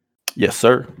 3? Yes,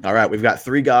 sir. All right, we've got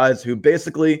 3 guys who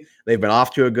basically, they've been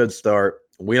off to a good start.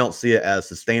 We don't see it as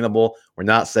sustainable. We're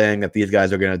not saying that these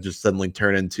guys are going to just suddenly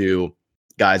turn into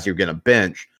guys you're going to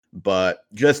bench, but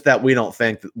just that we don't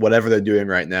think that whatever they're doing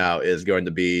right now is going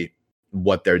to be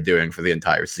what they're doing for the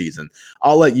entire season.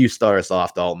 I'll let you start us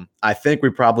off, Dalton. I think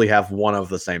we probably have one of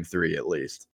the same 3 at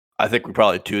least. I think we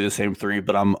probably 2 of the same 3,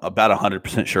 but I'm about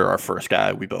 100% sure our first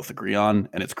guy we both agree on,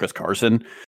 and it's Chris Carson.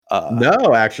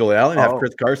 No, actually, I only have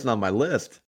Chris Carson on my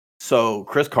list. So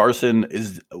Chris Carson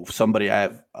is somebody I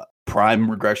have prime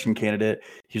regression candidate.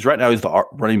 He's the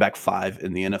running back 5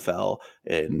 in the NFL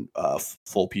in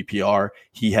full PPR.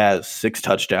 He has 6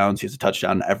 touchdowns. He has a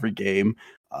touchdown in every game.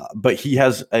 But he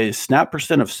has a snap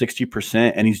percent of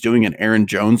 60%, and he's doing an Aaron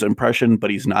Jones impression, but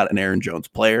he's not an Aaron Jones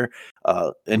player.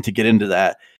 And to get into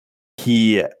that,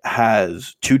 he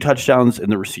has 2 touchdowns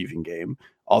in the receiving game,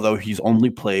 although he's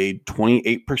only played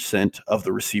 28% of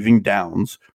the receiving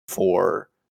downs for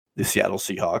the Seattle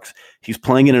Seahawks. He's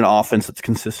playing in an offense that's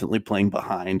consistently playing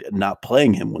behind and not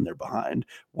playing him when they're behind.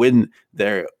 When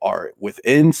they are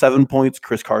within 7 points,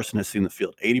 Chris Carson has seen the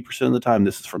field 80% of the time.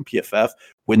 This is from PFF.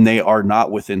 When they are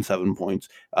not within 7 points,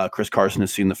 Chris Carson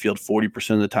has seen the field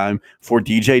 40% of the time for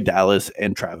DJ Dallas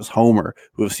and Travis Homer,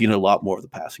 who have seen a lot more of the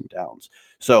passing downs.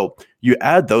 So you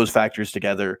add those factors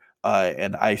together,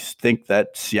 and I think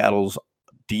that Seattle's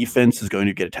defense is going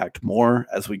to get attacked more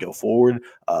as we go forward.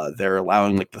 They're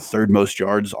allowing like the 3rd most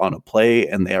yards on a play,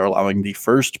 and they are allowing the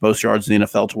 1st most yards in the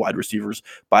NFL to wide receivers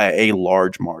by a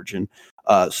large margin.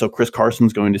 So Chris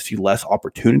Carson's going to see less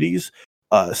opportunities.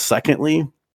 Secondly,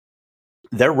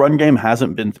 their run game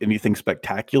hasn't been anything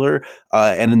spectacular.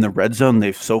 And in the red zone,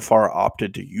 they've so far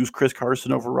opted to use Chris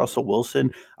Carson over Russell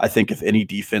Wilson. I think if any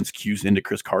defense cues into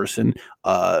Chris Carson,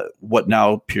 what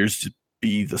now appears to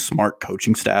be the smart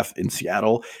coaching staff in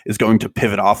Seattle is going to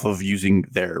pivot off of using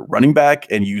their running back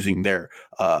and using their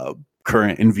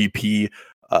current MVP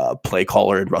play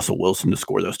caller and Russell Wilson to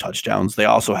score those touchdowns. They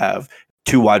also have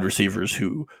 2 wide receivers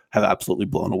who have absolutely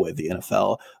blown away the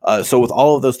NFL. So with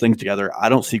all of those things together, I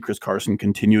don't see Chris Carson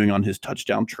continuing on his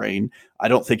touchdown train. I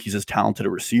don't think he's as talented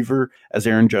a receiver as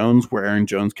Aaron Jones, where Aaron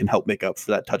Jones can help make up for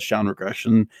that touchdown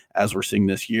regression as we're seeing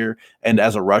this year. And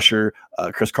as a rusher,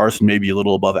 Chris Carson may be a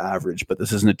little above average, but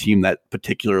this isn't a team that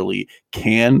particularly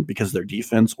can, because their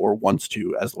defense, or wants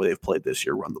to, as the way they've played this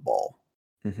year, run the ball.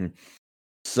 Mm-hmm.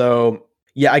 So,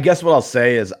 yeah, I guess what I'll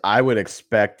say is I would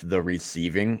expect the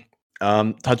receiving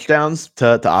touchdowns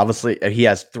to obviously, he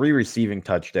has 3 receiving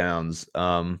touchdowns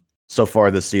so far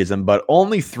this season, but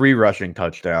only 3 rushing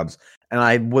touchdowns. And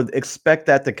I would expect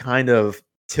that to kind of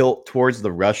tilt towards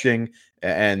the rushing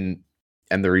and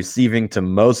the receiving to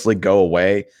mostly go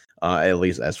away, at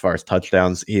least as far as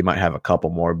touchdowns. He might have a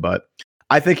couple more, but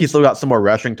I think he's still got some more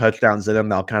rushing touchdowns in him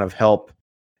that'll kind of help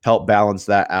balance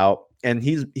that out. And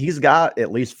he's got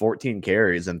at least 14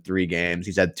 carries in 3 games.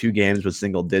 He's had 2 games with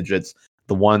single digits.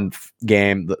 The one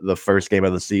game, the first game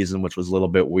of the season, which was a little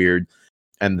bit weird.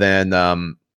 And then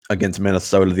against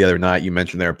Minnesota the other night, you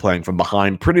mentioned they were playing from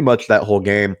behind pretty much that whole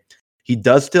game. He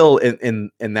does still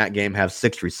in that game have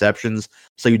 6 receptions.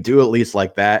 So you do at least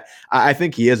like that. I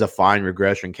think he is a fine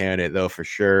regression candidate, though, for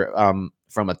sure.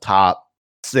 From a top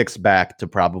 6 back to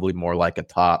probably more like a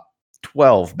top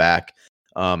 12 back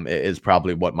is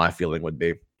probably what my feeling would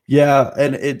be. Yeah,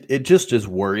 and it just is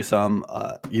worrisome.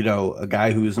 A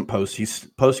guy who isn't he's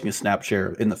posting a snap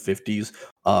share in the 50s.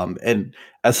 And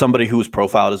as somebody who was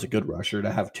profiled as a good rusher,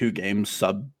 to have 2 games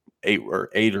sub 8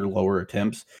 or lower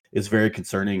attempts is very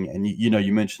concerning. And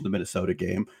you mentioned the Minnesota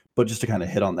game, but But just to kind of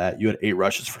hit on that, you had 8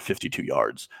 rushes for 52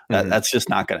 yards. That's just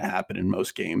not going to happen in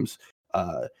most games.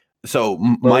 My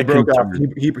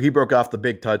concern, he broke off the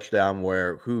big touchdown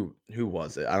where who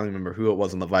was it? I don't remember who it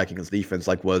was on the Vikings defense.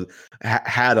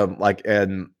 Had him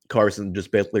and Carson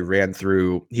just basically ran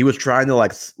through. He was trying to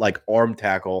like arm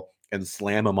tackle and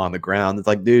slam him on the ground. It's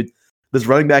like, dude, this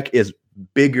running back is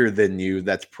bigger than you.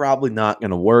 That's probably not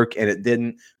going to work, and it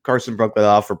didn't. Carson broke that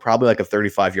off for probably like a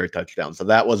 35-yard touchdown. So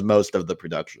that was most of the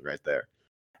production right there.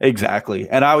 Exactly,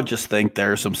 and I would just think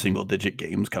there are some single-digit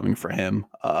games coming for him.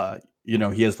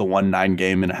 He has the 1-9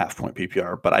 game and a half-point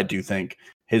PPR, but I do think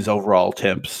his overall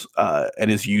attempts and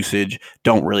his usage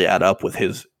don't really add up with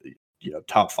his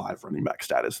top 5 running back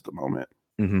status at the moment.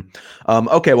 Mm-hmm.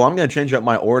 Okay, well, I'm going to change up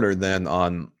my order then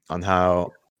on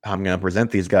how I'm going to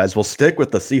present these guys. We'll stick with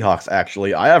the Seahawks,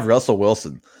 actually. I have Russell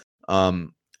Wilson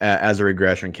as a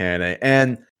regression candidate,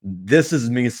 and this is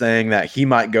me saying that he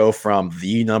might go from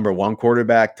the number 1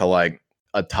 quarterback to like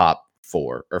a top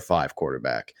 4 or 5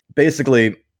 quarterback.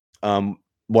 Basically,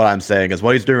 what I'm saying is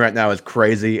what he's doing right now is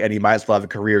crazy, and he might still have a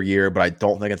career year, but I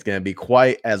don't think it's going to be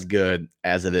quite as good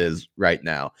as it is right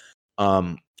now.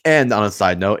 And on a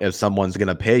side note, if someone's going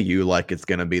to pay you like it's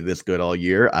going to be this good all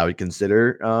year, I would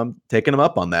consider taking him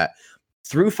up on that.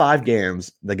 Through 5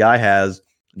 games, the guy has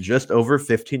just over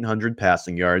 1,500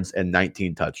 passing yards and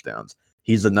 19 touchdowns.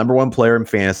 He's the number 1 player in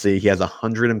fantasy. He has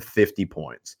 150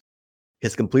 points.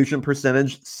 His completion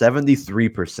percentage,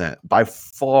 73%, by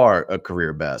far a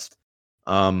career best.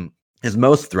 His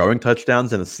most throwing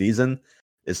touchdowns in a season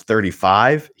is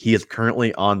 35. He is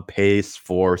currently on pace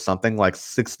for something like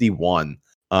 61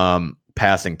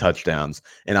 passing touchdowns.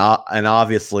 And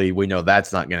obviously, we know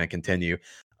that's not going to continue.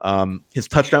 His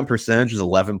touchdown percentage is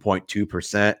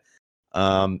 11.2%.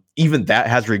 Even that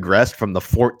has regressed from the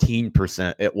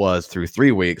 14% it was through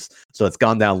 3 weeks. So it's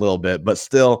gone down a little bit, but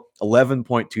still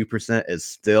 11.2% is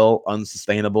still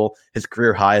unsustainable. His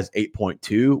career high is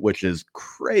 8.2, which is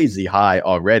crazy high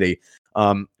already.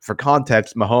 For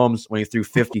context, Mahomes, when he threw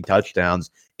 50 touchdowns,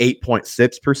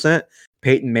 8.6%.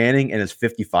 Peyton Manning in his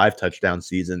 55 touchdown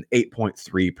season,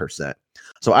 8.3%.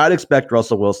 So I'd expect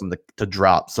Russell Wilson to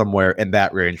drop somewhere in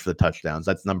that range for the touchdowns.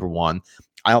 That's number 1.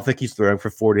 I don't think he's throwing for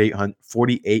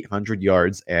 4,800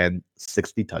 yards and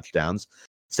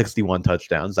 61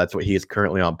 touchdowns. That's what he is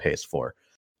currently on pace for.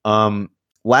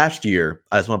 Last year,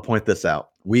 I just want to point this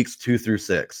out. Weeks 2 through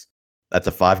 6, that's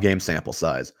a 5-game sample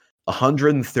size.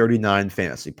 139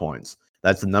 fantasy points.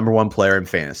 That's the number 1 player in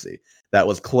fantasy. That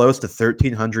was close to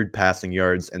 1,300 passing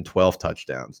yards and 12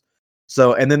 touchdowns.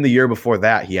 So, and then the year before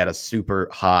that, he had a super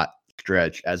hot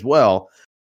stretch as well,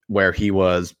 where he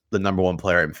was the number 1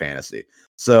 player in fantasy.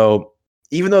 So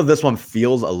even though this one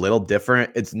feels a little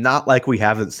different, it's not like we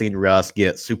haven't seen Russ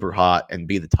get super hot and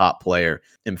be the top player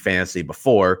in fantasy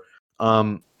before.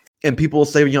 And people will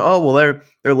say,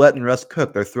 they're letting Russ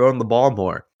cook. They're throwing the ball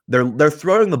more. They're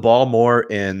throwing the ball more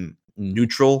in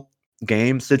neutral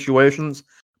game situations,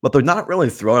 but they're not really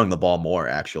throwing the ball more,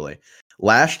 actually.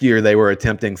 Last year, they were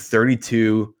attempting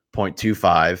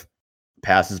 32.25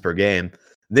 passes per game.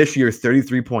 This year,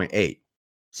 33.8.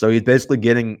 So he's basically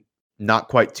getting not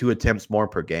quite 2 attempts more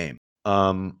per game.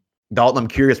 Dalton, I'm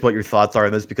curious what your thoughts are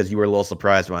on this because you were a little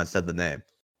surprised when I said the name.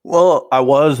 Well, I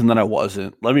was, and then I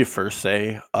wasn't. Let me first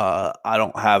say, I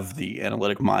don't have the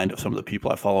analytic mind of some of the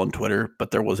people I follow on Twitter,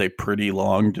 but there was a pretty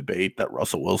long debate that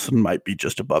Russell Wilson might be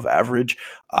just above average.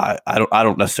 I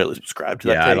don't necessarily subscribe to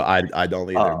that. Yeah, I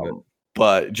don't either.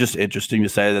 But just interesting to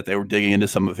say that they were digging into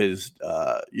some of his,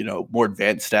 more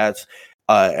advanced stats.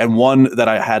 And one that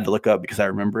I had to look up because I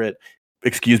remember it.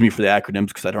 Excuse me for the acronyms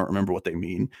because I don't remember what they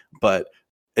mean, but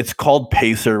it's called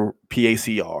Pacer,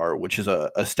 PACR, which is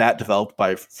a stat developed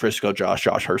by Frisco Josh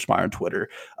Hershmeyer on Twitter.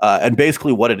 And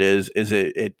basically what it is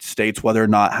it states whether or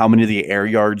not how many of the air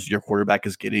yards your quarterback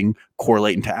is getting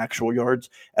correlate into actual yards.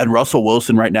 And Russell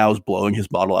Wilson right now is blowing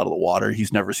his model out of the water.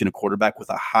 He's never seen a quarterback with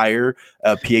a higher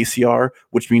PACR,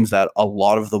 which means that a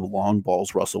lot of the long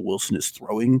balls Russell Wilson is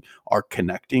throwing are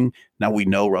connecting. Now, we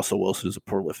know Russell Wilson is a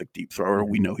prolific deep thrower.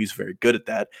 We know he's very good at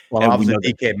that. Well, and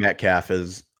obviously DK Metcalf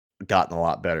has gotten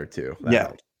a is too.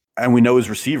 Helps. And we know his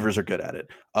receivers are good at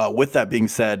it. With that being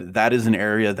said, that is an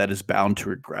area that is bound to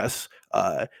regress.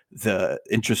 The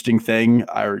interesting thing,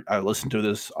 I listened to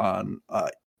this on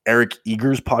Eric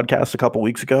Eager's podcast a couple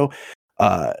weeks ago.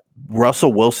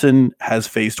 Russell Wilson has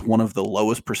faced one of the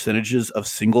lowest percentages of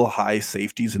single high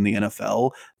safeties in the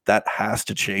NFL. That has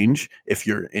to change. If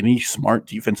you're any smart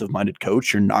defensive-minded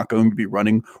coach, you're not going to be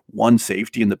running one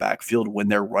safety in the backfield when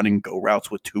they're running go routes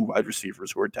with 2 wide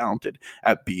receivers who are talented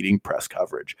at beating press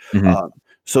coverage. Mm-hmm.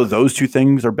 So those 2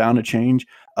 things are bound to change.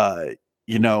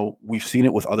 we've seen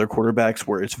it with other quarterbacks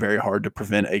where it's very hard to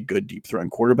prevent a good deep throwing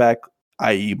quarterback,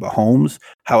 i.e. Mahomes.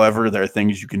 However, there are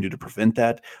things you can do to prevent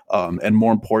that. And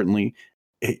more importantly,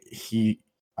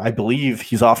 I believe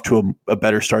he's off to a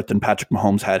better start than Patrick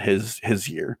Mahomes had his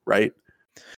year, right?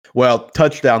 Well,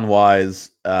 touchdown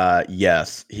wise,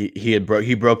 yes, he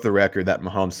broke the record that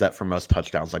Mahomes set for most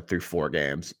touchdowns like through 4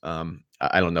 games.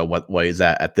 I don't know what he's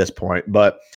at this point,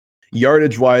 but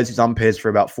yardage wise, he's on pace for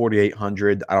about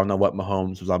 4,800. I don't know what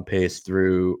Mahomes was on pace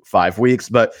through 5 weeks,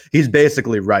 but he's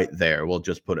basically right there. We'll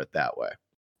just put it that way.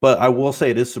 But I will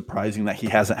say it is surprising that he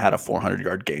hasn't had a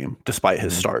 400-yard game despite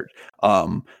his start.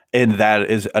 And that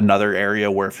is another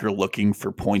area where if you're looking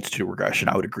for points to regression,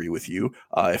 I would agree with you.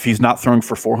 If he's not throwing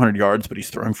for 400 yards, but he's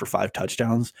throwing for 5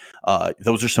 touchdowns,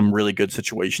 those are some really good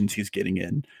situations he's getting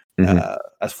in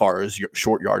as far as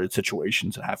short yardage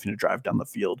situations and having to drive down the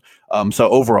field. So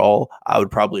overall, I would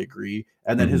probably agree.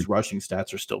 And then his rushing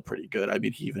stats are still pretty good. I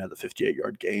mean, he even had the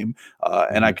 58-yard game,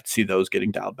 and I could see those getting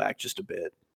dialed back just a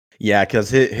bit. Yeah, because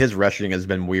his rushing has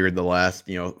been weird the last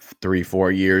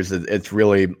 3-4 years. It's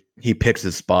really, he picks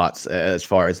his spots as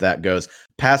far as that goes.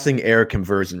 Passing air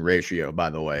conversion ratio,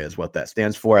 by the way, is what that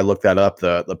stands for. I looked that up,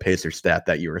 the Pacer stat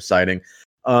that you were citing.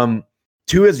 To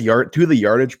the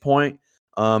yardage point,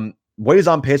 what he's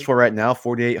on pace for right now,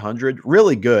 4,800,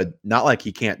 really good. Not like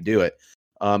he can't do it,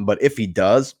 but if he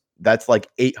does, that's like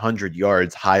 800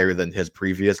 yards higher than his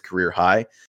previous career high.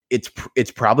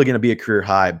 It's probably going to be a career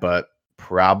high, but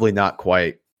probably not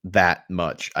quite that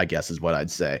much, I guess is what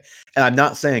I'd say. And I'm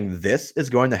not saying this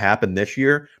is going to happen this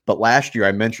year, but last year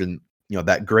I mentioned,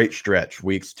 that great stretch,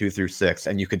 weeks 2 through 6,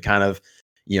 and you could kind of,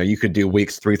 you could do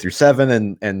weeks 3 through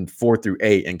 7 and 4 through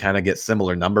 8 and kind of get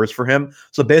similar numbers for him.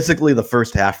 So basically the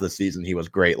first half of the season, he was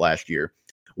great last year.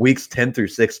 Weeks 10 through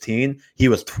 16, he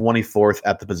was 24th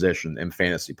at the position in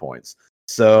fantasy points.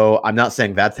 So I'm not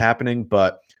saying that's happening,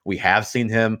 but we have seen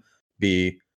him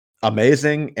be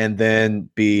amazing and then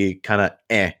be kind of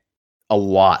a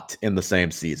lot in the same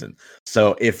season.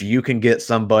 So if you can get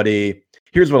somebody,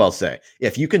 here's what I'll say.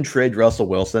 If you can trade Russell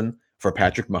Wilson for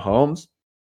Patrick Mahomes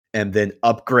and then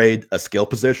upgrade a skill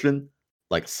position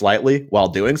like slightly while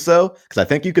doing so, because I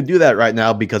think you could do that right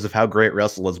now because of how great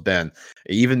Russell has been,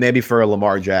 even maybe for a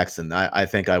Lamar Jackson, I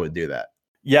think I would do that.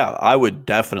 Yeah, I would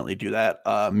definitely do that.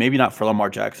 Maybe not for Lamar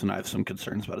Jackson. I have some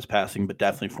concerns about his passing, but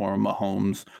definitely for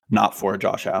Mahomes, not for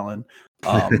Josh Allen.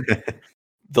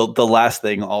 The last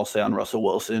thing I'll say on Russell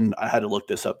Wilson, I had to look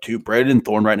this up too. Brandon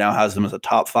Thorne right now has them as a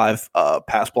top 5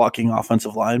 pass blocking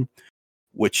offensive line,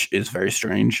 which is very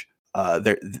strange.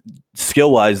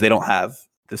 Skill-wise, they don't have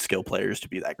the skill players to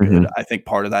be that good. I think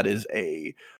part of that is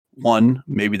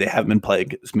maybe they haven't been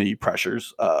playing as many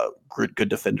pressures, good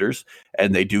defenders,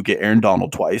 and they do get Aaron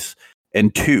Donald twice.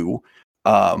 And 2,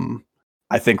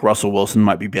 I think Russell Wilson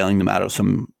might be bailing them out of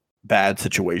some bad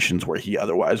situations where he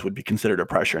otherwise would be considered a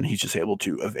pressure, and he's just able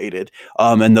to evade it.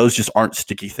 And those just aren't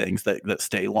sticky things that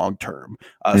stay long term.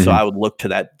 So I would look to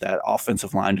that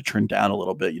offensive line to turn down a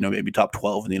little bit, maybe top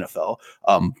 12 in the NFL.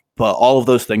 But all of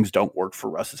those things don't work for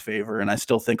Russ's favor, and I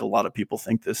still think a lot of people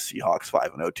think this Seahawks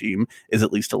 5-0 team is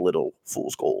at least a little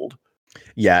fool's gold.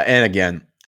 Yeah, and again,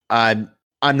 I'm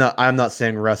not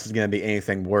saying Russ is going to be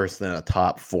anything worse than a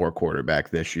top 4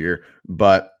 quarterback this year,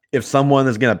 but if someone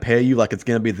is going to pay you like it's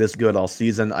going to be this good all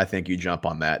season, I think you jump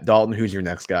on that. Dalton, who's your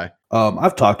next guy?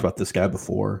 I've talked about this guy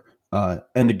before.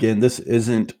 And again, this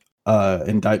isn't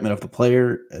indictment of the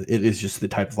player. It is just the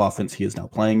type of offense he is now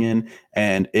playing in,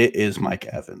 and it is Mike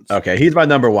Evans. Okay, he's my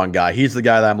number 1 guy. He's the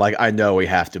guy that I'm like, I know we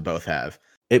have to both have.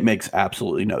 It makes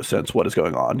absolutely no sense what is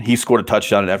going on. He scored a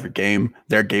touchdown in every game.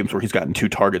 There are games where he's gotten 2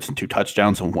 targets and 2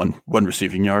 touchdowns and one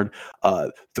receiving yard.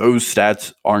 Those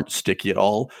stats aren't sticky at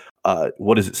all.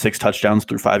 What is it? 6 touchdowns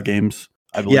through 5 games,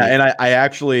 I believe. Yeah, and I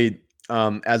actually,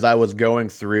 as I was going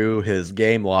through his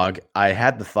game log, I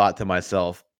had the thought to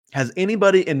myself, has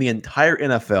anybody in the entire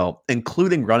NFL,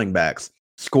 including running backs,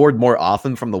 scored more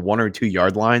often from the 1 or 2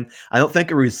 yard line? I don't think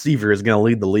a receiver is going to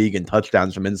lead the league in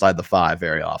touchdowns from inside the 5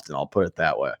 very often. I'll put it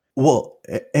that way. Well,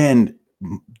 and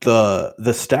the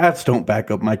stats don't back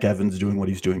up Mike Evans doing what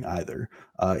he's doing either.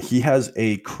 He has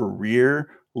a career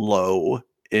low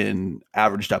in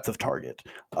average depth of target,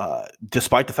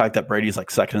 despite the fact that Brady's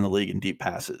like second in the league in deep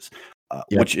passes,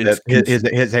 which is his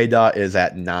ADOT is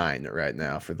at 9 right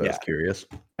now for those curious.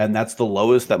 And that's the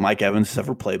lowest that Mike Evans has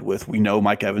ever played with. We know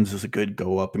Mike Evans is a good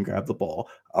go up and grab the ball.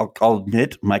 I'll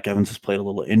admit Mike Evans has played a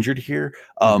little injured here.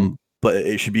 But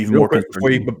it should be even more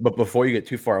concerning. Before you get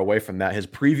too far away from that, his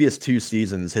previous 2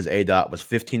 seasons, his ADOT was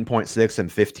 15.6 and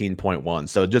 15.1.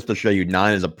 So just to show you,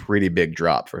 9 is a pretty big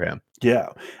drop for him. Yeah.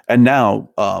 And now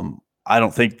I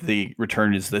don't think the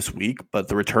return is this week, but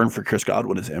the return for Chris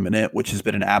Godwin is imminent, which has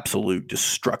been an absolute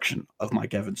destruction of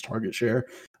Mike Evans' target share.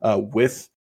 With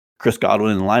Chris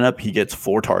Godwin in the lineup, he gets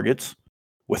 4 targets.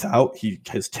 Without, he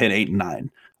has 10, 8, and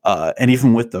 9. And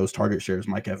even with those target shares,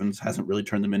 Mike Evans hasn't really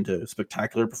turned them into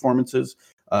spectacular performances,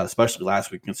 especially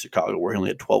last week against Chicago, where he only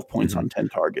had 12 points on 10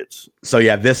 targets. So,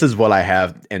 yeah, this is what I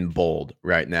have in bold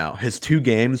right now. His 2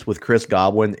 games with Chris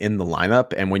Godwin in the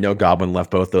lineup, and we know Godwin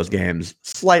left both those games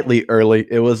slightly early.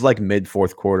 It was like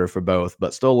mid-4th quarter for both,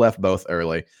 but still left both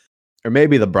early. Or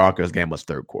maybe the Broncos game was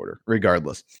 3rd quarter,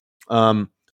 regardless. 3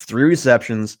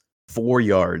 receptions, 4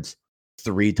 yards,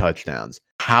 3 touchdowns.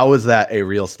 How is that a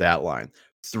real stat line?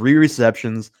 3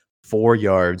 receptions, 4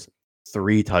 yards,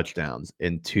 3 touchdowns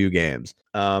in 2 games.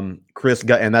 And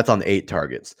that's on 8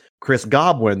 targets. Chris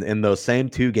Godwin in those same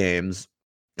 2 games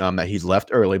that he's left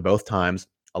early both times,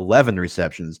 11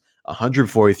 receptions,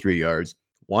 143 yards,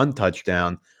 1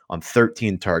 touchdown on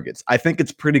 13 targets. I think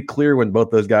it's pretty clear when both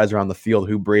those guys are on the field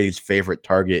who Brady's favorite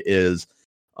target is.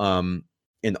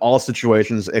 In all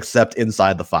situations except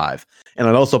inside the 5. And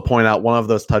I'd also point out one of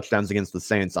those touchdowns against the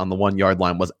Saints on the 1-yard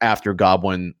line was after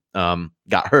Godwin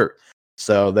got hurt.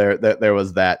 So there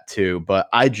was that too. But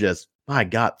my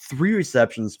God, 3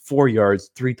 receptions, 4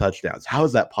 yards, 3 touchdowns. How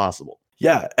is that possible?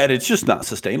 Yeah, and it's just not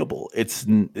sustainable. It's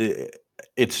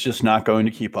just not going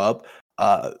to keep up.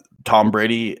 Tom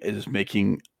Brady is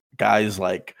making guys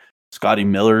like Scotty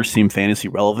Miller seem fantasy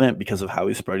relevant because of how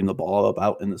he's spreading the ball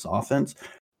about in this offense.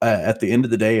 At the end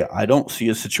of the day, I don't see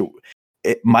a situation.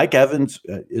 Mike Evans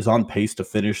is on pace to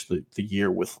finish the year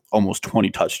with almost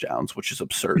 20 touchdowns, which is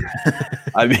absurd.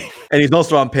 I mean, and he's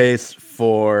also on pace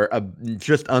for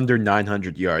just under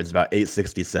 900 yards, about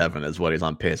 867 is what he's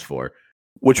on pace for.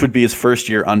 Which would be his first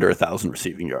year under 1,000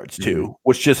 receiving yards too,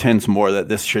 which just hints more that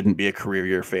this shouldn't be a career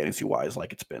year fantasy-wise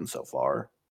like it's been so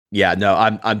far. Yeah, no,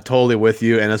 I'm totally with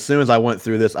you. And as soon as I went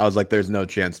through this, I was like, there's no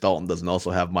chance Dalton doesn't also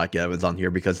have Mike Evans on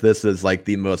here because this is like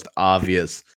the most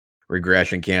obvious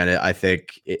regression candidate, I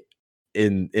think,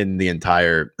 in the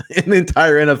entire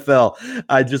NFL.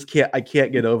 I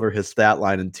can't get over his stat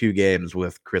line in 2 games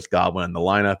with Chris Godwin in the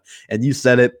lineup. And you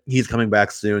said it, he's coming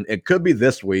back soon. It could be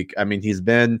this week. I mean, he's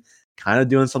been kind of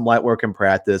doing some light work in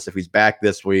practice. If he's back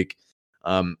this week,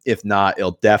 if not,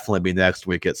 it'll definitely be next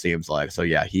week, it seems like. So,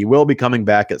 yeah, he will be coming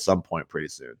back at some point pretty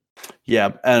soon.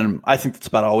 Yeah, and I think that's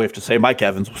about all we have to say. Mike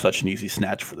Evans was such an easy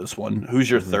snatch for this one. Who's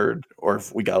your third, or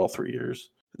if we got all 3 years?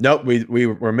 Nope,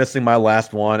 we're missing my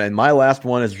last one, and my last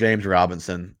one is James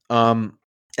Robinson. And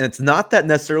it's not that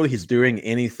necessarily he's doing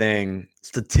anything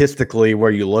statistically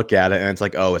where you look at it and it's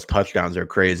like, oh, his touchdowns are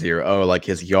crazy, or oh, like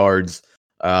his yards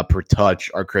per touch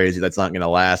are crazy. That's not going to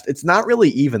last. It's not really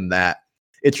even that.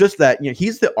 It's just that, you know,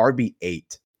 he's the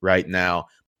RB8 right now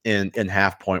in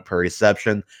half point per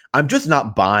reception. I'm just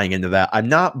not buying into that. I'm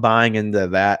not buying into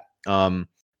that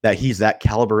that he's that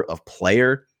caliber of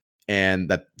player and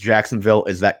that Jacksonville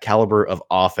is that caliber of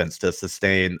offense to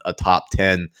sustain a top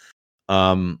 10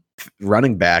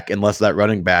 running back, unless that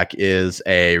running back is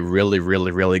a really,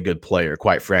 really, really good player,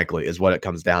 quite frankly, is what it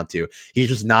comes down to. He's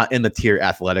just not in the tier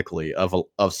athletically of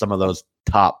some of those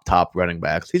top running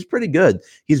backs. He's pretty good.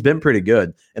 He's been pretty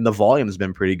good. And the volume has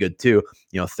been pretty good too.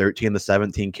 13 to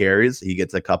 17 carries. He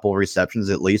gets a couple receptions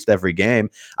at least every game.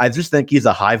 I just think he's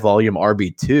a high volume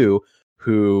RB2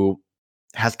 who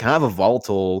has kind of a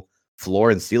volatile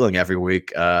floor and ceiling every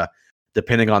week,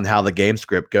 depending on how the game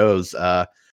script goes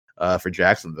for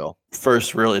Jacksonville.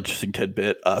 First, really interesting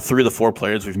tidbit. 3 of the 4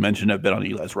 players we've mentioned have been on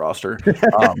Eli's roster.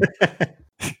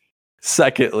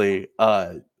 Secondly,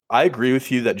 I agree with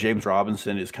you that James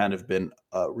Robinson has kind of been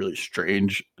a really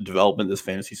strange development this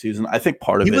fantasy season. I think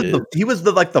part of he was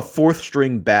the 4th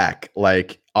string back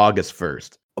like August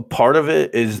 1st. A part of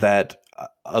it is that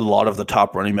a lot of the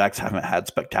top running backs haven't had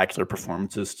spectacular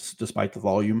performances despite the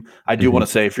volume. I do want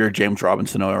to say, if you're a James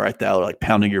Robinson owner right now, like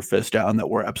pounding your fist down that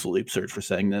we're absolutely absurd for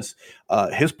saying this.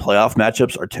 His playoff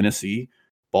matchups are Tennessee,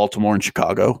 Baltimore, and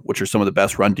Chicago, which are some of the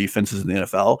best run defenses in the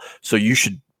NFL. So you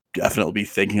should definitely be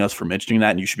thanking us for mentioning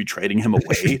that, and you should be trading him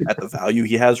away at the value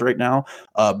he has right now,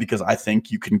 because I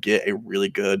think you can get a really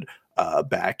good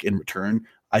back in return.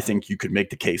 I think you could make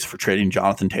the case for trading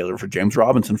Jonathan Taylor for James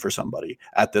Robinson for somebody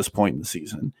at this point in the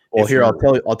season. Well, here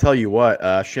I'll tell you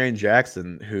what. Shane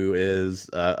Jackson, who is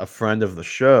a friend of the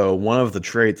show, one of the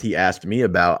trades he asked me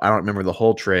about, I don't remember the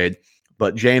whole trade,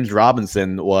 but James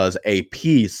Robinson was a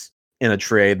piece in a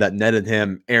trade that netted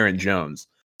him Aaron Jones.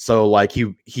 So like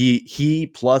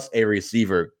he plus a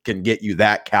receiver can get you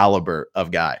that caliber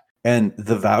of guy. And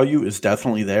the value is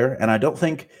definitely there. And I don't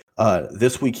think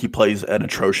This week he plays an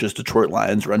atrocious Detroit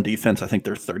Lions run defense. I think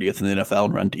they're 30th in the NFL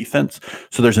in run defense.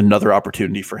 So there's another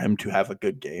opportunity for him to have a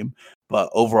good game. But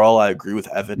overall, I agree with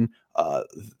Evan.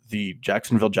 The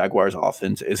Jacksonville Jaguars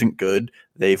offense isn't good.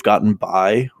 They've gotten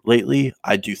by lately.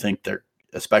 I do think they're,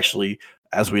 especially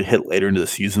as we hit later into the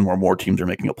season where more teams are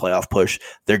making a playoff push,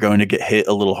 they're going to get hit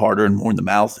a little harder and more in the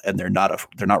mouth, and they're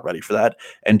not ready for that.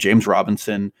 And James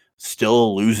Robinson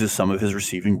still loses some of his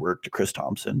receiving work to Chris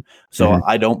Thompson. So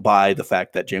I don't buy the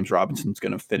fact that James Robinson's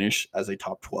going to finish as a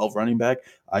top 12 running back.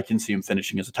 I can see him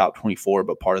finishing as a top 24,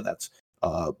 but part of that's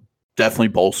definitely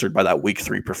bolstered by that week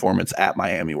 3 performance at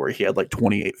Miami where he had like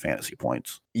 28 fantasy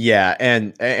points. Yeah,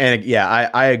 and yeah,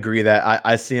 I agree that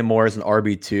I see him more as an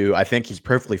RB2. I think he's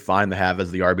perfectly fine to have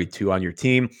as the RB2 on your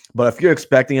team. But if you're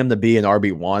expecting him to be an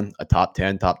RB1, a top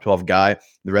 10, top 12 guy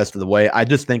the rest of the way, I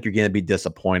just think you're going to be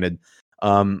disappointed.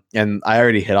 And I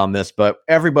already hit on this, but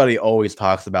everybody always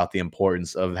talks about the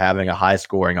importance of having a high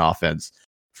scoring offense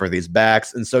for these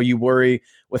backs. And so you worry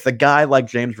with a guy like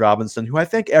James Robinson, who I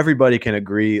think everybody can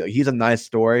agree, he's a nice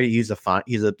story. He's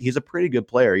a pretty good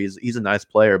player. He's a nice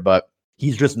player, but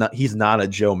he's not a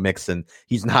Joe Mixon.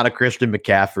 He's not a Christian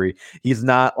McCaffrey. He's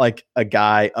not like a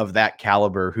guy of that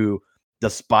caliber who,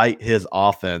 despite his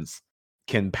offense,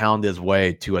 can pound his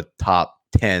way to a top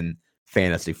 10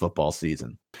 fantasy football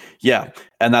season. Yeah,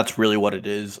 and that's really what it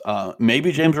is.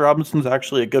 Maybe James Robinson's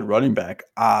actually a good running back.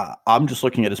 I'm just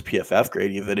looking at his PFF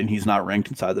grade even, and he's not ranked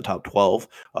inside the top 12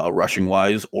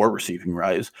 rushing-wise or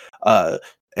receiving-wise.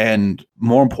 And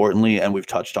more importantly, and we've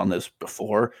touched on this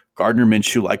before, Gardner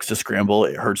Minshew likes to scramble.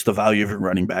 It hurts the value of your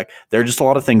running back. There are just a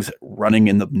lot of things running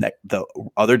in the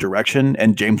other direction,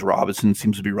 and James Robinson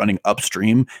seems to be running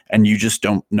upstream, and you just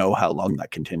don't know how long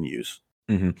that continues.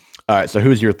 Mm-hmm. All right, so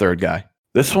who's your third guy?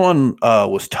 This one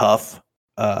was tough,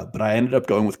 but I ended up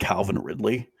going with Calvin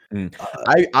Ridley.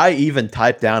 I even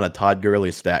typed down a Todd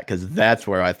Gurley stat because that's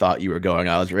where I thought you were going.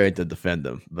 I was ready to defend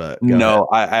him, but no,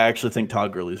 I actually think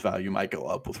Todd Gurley's value might go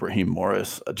up with Raheem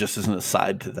Morris, just as an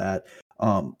aside to that.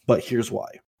 But here's why.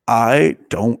 I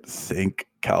don't think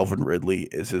Calvin Ridley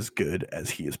is as good as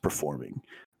he is performing.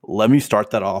 Let me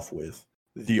start that off with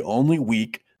the only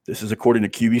week. This is according to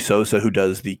QB Sosa, who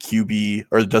does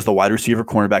the wide receiver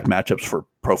cornerback matchups for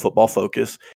Pro Football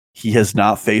Focus. He has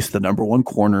not faced the number 1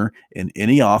 corner in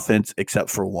any offense except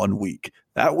for 1 week.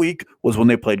 That week was when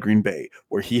they played Green Bay,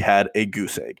 where he had a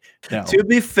goose egg. Now, to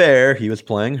be fair, he was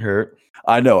playing hurt.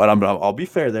 I know, and I'll be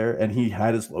fair there. And he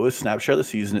had his lowest snap share of the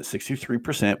season at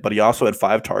 63%, but he also had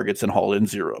 5 targets and hauled in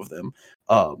 0 of them.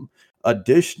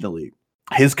 Additionally,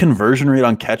 his conversion rate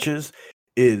on catches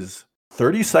is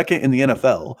 32nd in the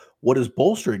NFL. What is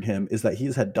bolstering him is that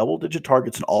he's had double-digit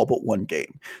targets in all but 1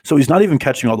 game. So he's not even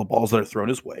catching all the balls that are thrown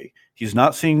his way. He's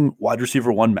not seeing wide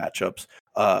receiver 1 matchups.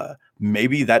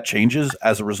 Maybe that changes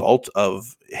as a result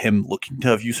of him looking to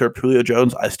have usurped Julio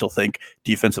Jones. I still think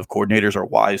defensive coordinators are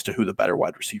wise to who the better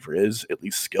wide receiver is, at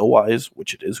least skill-wise,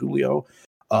 which it is Julio.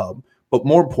 But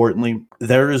more importantly,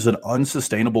 there is an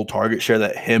unsustainable target share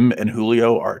that him and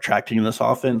Julio are attracting in this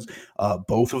offense.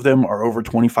 Both of them are over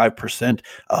 25%.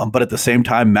 But at the same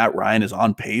time, Matt Ryan is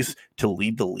on pace to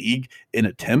lead the league in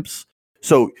attempts.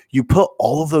 So you put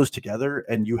all of those together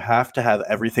and you have to have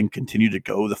everything continue to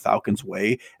go the Falcons'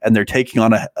 way. And they're taking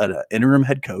on an interim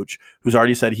head coach who's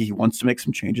already said he wants to make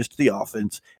some changes to the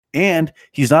offense. And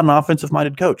he's not an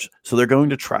offensive-minded coach. So they're going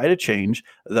to try to change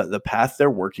the path they're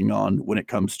working on when it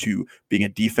comes to being a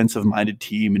defensive-minded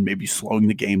team and maybe slowing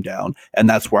the game down. And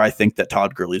that's where I think that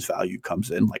Todd Gurley's value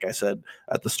comes in, like I said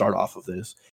at the start off of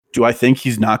this. Do I think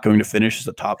he's not going to finish as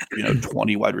a top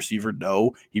 20 wide receiver?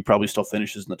 No. He probably still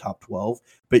finishes in the top 12.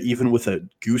 But even with a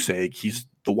goose egg, he's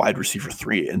the wide receiver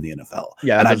 3 in the NFL.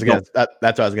 Yeah, that's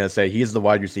what I was going to say. He's the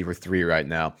wide receiver 3 right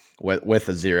now with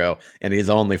a 0, and he's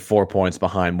only 4 points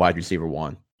behind wide receiver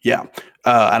 1. Yeah,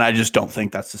 and I just don't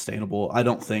think that's sustainable. I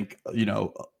don't think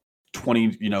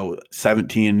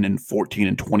 17 and 14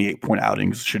 and 28 point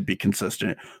outings should be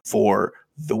consistent for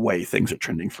the way things are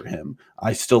trending for him.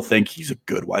 I still think he's a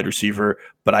good wide receiver,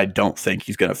 but I don't think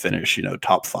he's going to finish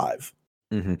top 5.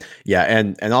 Mm-hmm. Yeah,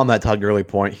 and on that Todd Gurley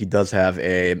point, he does have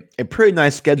a pretty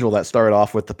nice schedule that started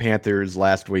off with the Panthers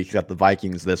last week. He got the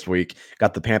Vikings this week,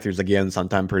 got the Panthers again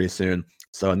sometime pretty soon.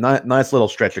 So a nice little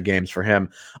stretch of games for him.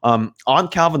 On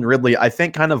Calvin Ridley, I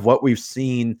think kind of what we've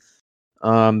seen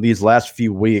these last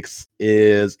few weeks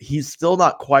is he's still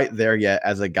not quite there yet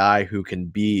as a guy who can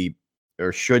be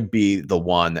or should be the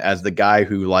one, as the guy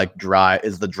who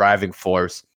is the driving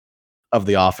force of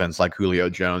the offense like Julio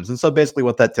Jones. And so basically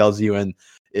what that tells you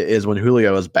is when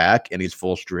Julio is back and he's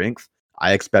full strength,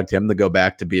 I expect him to go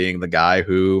back to being the guy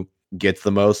who gets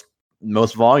the most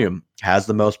most volume, has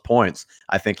the most points.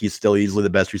 I think he's still easily the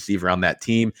best receiver on that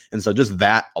team. And so just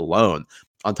that alone,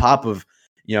 on top of,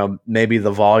 maybe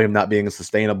the volume not being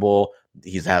sustainable,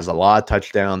 he has a lot of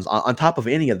touchdowns. On top of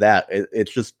any of that,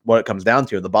 it's just what it comes down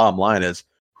to. The bottom line is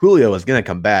Julio is going to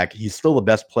come back. He's still the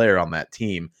best player on that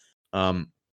team. I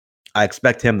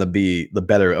expect him to be the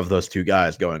better of those two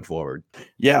guys going forward.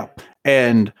 Yeah.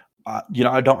 And,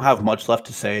 I don't have much left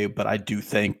to say, but I do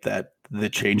think that the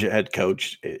change at head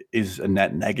coach is a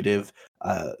net negative.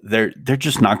 They're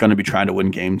just not going to be trying to win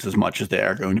games as much as they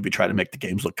are going to be trying to make the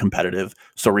games look competitive.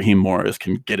 So Raheem Morris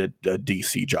can get a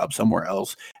DC job somewhere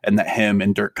else, and that him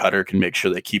and Dirk Cutter can make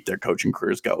sure they keep their coaching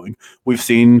careers going. We've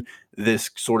seen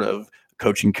this sort of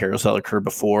coaching carousel occur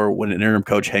before. When an interim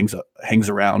coach hangs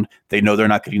around, they know they're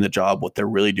not getting the job. What they're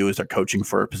really doing is they're coaching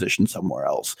for a position somewhere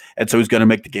else. And so he's going to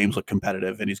make the games look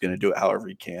competitive, and he's going to do it however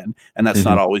he can. And that's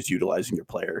not always utilizing your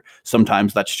player.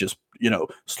 Sometimes that's just,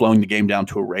 slowing the game down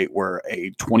to a rate where a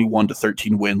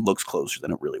 21-13 win looks closer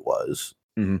than it really was.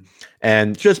 Mm-hmm.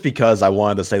 And just because I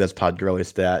wanted to say that's Todd Gurley's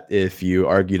stat, if you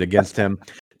argued against him,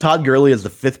 Todd Gurley is the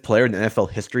 5th player in NFL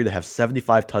history to have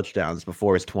 75 touchdowns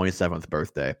before his 27th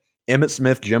birthday. Emmitt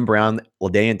Smith, Jim Brown,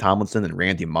 LaDainian Tomlinson, and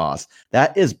Randy Moss.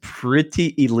 That is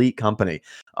pretty elite company.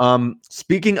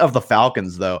 Speaking of the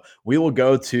Falcons, though, we will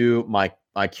go to my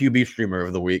QB streamer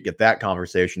of the week, get that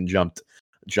conversation jump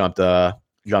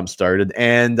started,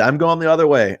 and I'm going the other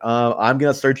way. I'm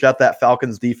going to search out that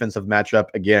Falcons defensive matchup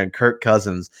again. Kirk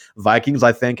Cousins. Vikings,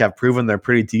 I think, have proven they're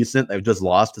pretty decent. They've just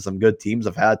lost to some good teams.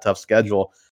 Have had a tough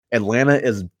schedule. Atlanta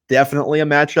is definitely a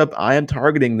matchup I am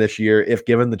targeting this year if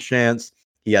given the chance.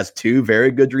 He has 2 very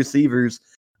good receivers.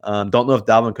 Don't know if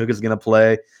Dalvin Cook is going to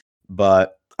play,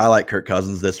 but I like Kirk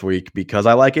Cousins this week because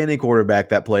I like any quarterback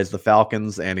that plays the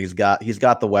Falcons, and he's got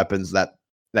the weapons that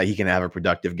he can have a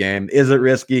productive game. Is it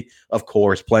risky? Of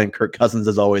course. Playing Kirk Cousins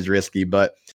is always risky,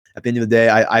 but at the end of the day,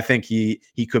 I think he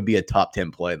could be a top 10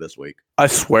 play this week. I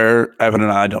swear, Evan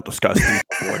and I don't discuss these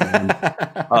beforehand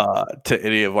to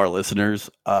any of our listeners.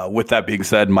 With that being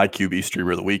said, my QB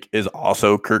streamer of the week is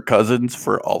also Kirk Cousins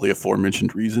for all the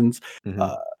aforementioned reasons.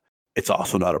 Mm-hmm. It's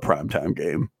also not a primetime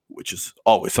game, which is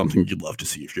always something you'd love to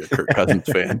see if you're a Kirk Cousins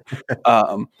fan.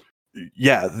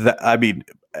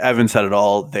 Evan said it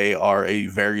all. They are a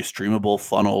very streamable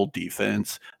funnel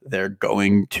defense. They're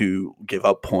going to give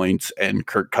up points, and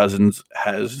Kirk Cousins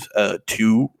has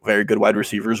 2 very good wide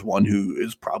receivers, one who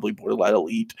is probably borderline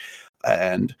elite.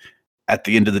 And at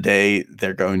the end of the day,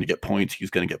 they're going to get points. He's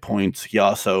going to get points. He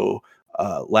also,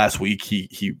 last week,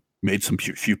 he made some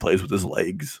few plays with his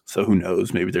legs. So who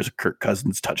knows? Maybe there's a Kirk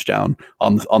Cousins touchdown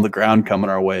on the ground coming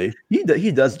our way.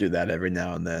 He does do that every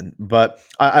now and then. But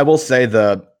I will say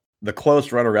the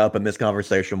close runner-up in this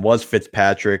conversation was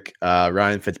Fitzpatrick,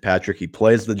 Ryan Fitzpatrick. He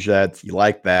plays the Jets. You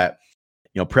like that.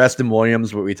 Preston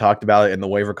Williams, what we talked about in the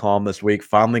waiver column this week,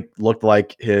 finally looked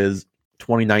like his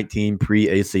 2019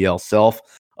 pre-ACL self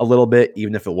a little bit,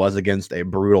 even if it was against a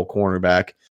brutal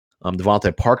cornerback.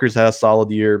 Devontae Parker's had a solid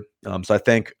year. So I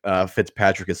think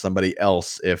Fitzpatrick is somebody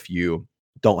else if you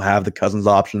don't have the Cousins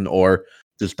option or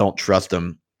just don't trust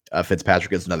him.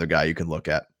 Fitzpatrick is another guy you can look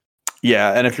at.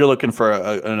 Yeah, and if you're looking for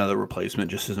another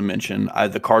replacement, just as I mentioned,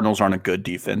 the Cardinals aren't a good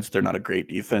defense. They're not a great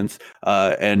defense.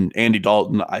 And Andy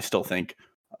Dalton, I still think,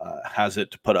 has it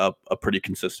to put up a pretty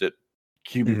consistent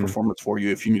QB performance for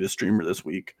you if you need a streamer this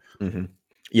week. Mm-hmm.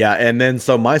 Yeah, and then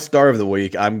so my star of the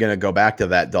week, I'm going to go back to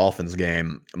that Dolphins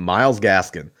game. Myles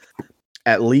Gaskin,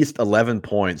 at least 11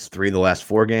 points, 3 of the last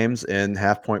 4 games in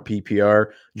half-point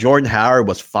PPR. Jordan Howard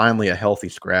was finally a healthy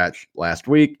scratch last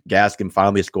week. Gaskin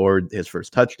finally scored his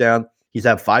first touchdown. He's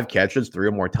had 5 catches 3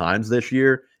 or more times this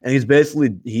year, and he's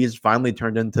finally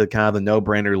turned into kind of the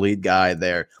no-brainer lead guy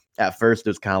there. At first, it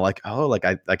was kind of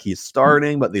like, he's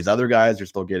starting, but these other guys are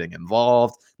still getting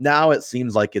involved. Now it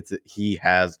seems like he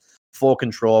has full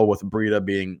control with Breida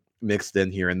being mixed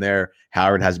in here and there.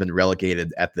 Howard has been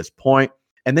relegated at this point.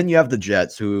 And then you have the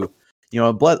Jets who,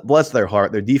 bless their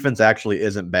heart, their defense actually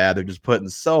isn't bad. They're just put in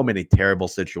so many terrible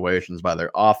situations by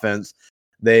their offense.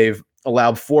 They've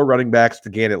allowed 4 running backs to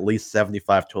gain at least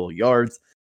 75 total yards.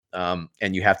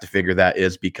 And you have to figure that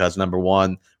is because, number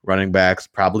one, running backs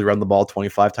probably run the ball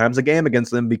 25 times a game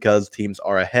against them because teams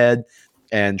are ahead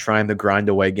and trying to grind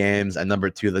away games. And number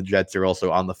 2, the Jets are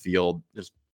also on the field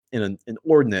just in an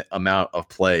inordinate amount of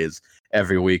plays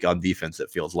every week on defense,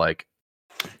 it feels like.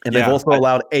 And they've also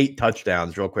allowed 8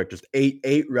 touchdowns, real quick, just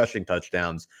eight rushing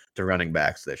touchdowns to running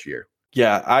backs this year.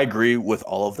 Yeah, I agree with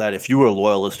all of that. If you were a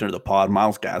loyal listener to the pod,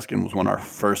 Myles Gaskin was one of our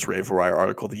first waiver wire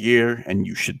article of the year, and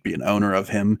you should be an owner of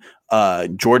him.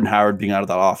 Jordan Howard being out of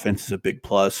that offense is a big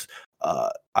plus.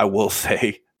 I will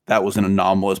say that was an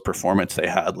anomalous performance they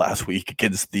had last week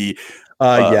against the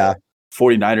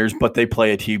 49ers, but they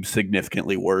play a team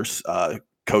significantly worse,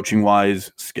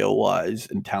 coaching-wise, skill-wise,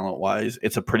 and talent-wise.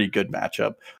 It's a pretty good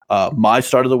matchup. My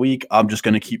start of the week, I'm just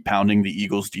going to keep pounding the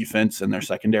Eagles' defense and their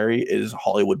secondary is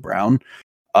Hollywood Brown.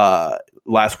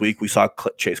 Last week, we saw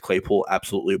Chase Claypool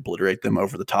absolutely obliterate them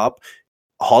over the top.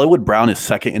 Hollywood Brown is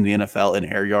second in the NFL in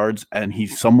air yards, and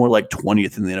he's somewhere like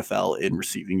 20th in the NFL in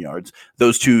receiving yards.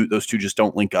 Those two just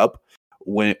don't link up.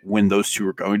 When those two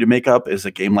are going to make up is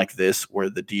a game like this where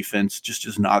the defense just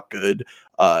is not good,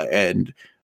 and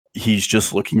he's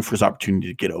just looking for his opportunity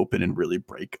to get open and really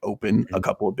break open a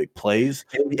couple of big plays.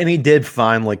 And he did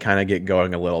finally kind of get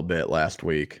going a little bit last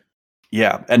week.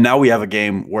 Yeah, and now we have a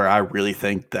game where I really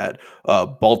think that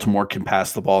Baltimore can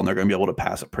pass the ball, and they're going to be able to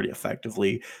pass it pretty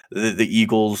effectively. The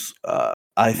Eagles,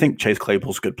 I think Chase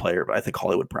Claypool's a good player, but I think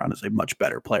Hollywood Brown is a much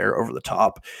better player over the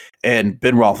top. And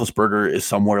Ben Roethlisberger is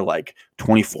somewhere like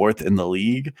 24th in the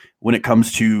league when it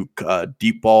comes to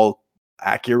deep ball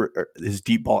accurate. His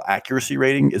deep ball accuracy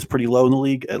rating is pretty low in the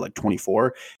league at like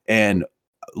 24. And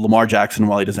Lamar Jackson,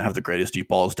 while he doesn't have the greatest deep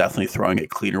ball, is definitely throwing a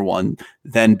cleaner one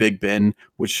than Big Ben,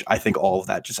 which I think all of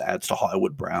that just adds to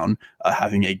Hollywood Brown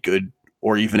having a good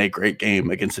or even a great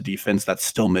game against a defense that's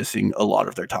still missing a lot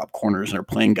of their top corners and are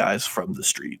playing guys from the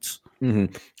streets.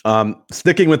 Mm-hmm.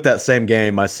 Sticking with that same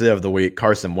game, my sit of the week,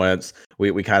 Carson Wentz.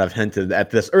 We kind of hinted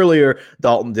at this earlier.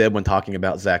 Dalton did when talking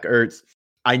about Zach Ertz.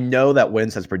 I know that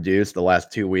Wentz has produced the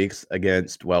last 2 weeks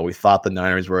against, well, we thought the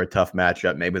Niners were a tough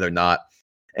matchup. Maybe they're not.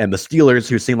 And the Steelers,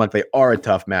 who seem like they are a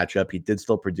tough matchup, he did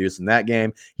still produce in that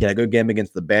game. He had a good game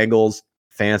against the Bengals,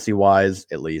 fantasy-wise,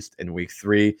 at least in week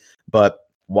 3. But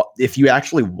if you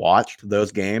actually watched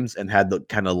those games and had to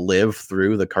kind of live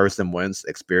through the Carson Wentz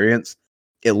experience,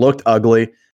 it looked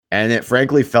ugly, and it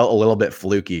frankly felt a little bit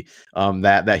fluky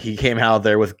that he came out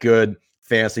there with good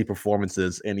fantasy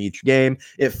performances in each game.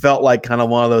 It felt like kind of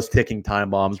one of those ticking time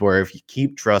bombs where if you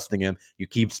keep trusting him, you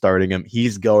keep starting him,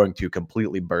 he's going to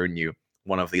completely burn you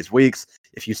one of these weeks.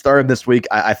 If you start him this week,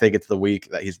 I think it's the week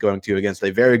that he's going to against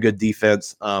a very good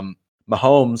defense.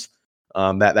 Mahomes,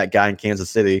 that guy in Kansas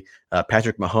City,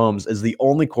 Patrick Mahomes, is the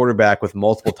only quarterback with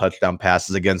multiple touchdown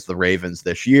passes against the Ravens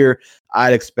this year.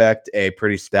 I'd expect a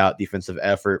pretty stout defensive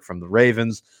effort from the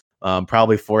Ravens,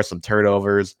 probably force some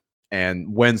turnovers,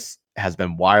 and Wentz has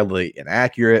been wildly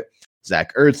inaccurate.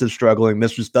 Zach Ertz is struggling.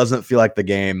 This just doesn't feel like the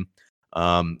game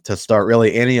to start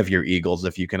really any of your Eagles.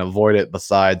 If you can avoid it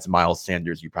besides Miles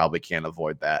Sanders, you probably can't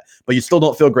avoid that. But you still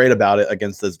don't feel great about it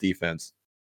against this defense.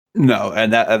 No,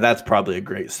 and that's probably a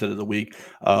great sit of the week.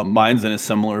 Mine's in a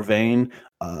similar vein,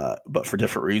 but for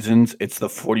different reasons. It's the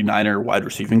 49er wide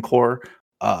receiving core.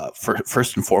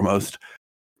 First and foremost,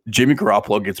 Jimmy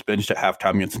Garoppolo gets benched at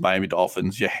halftime against the Miami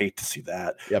Dolphins. You hate to see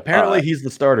that. Yeah, apparently he's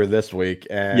the starter this week.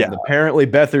 And apparently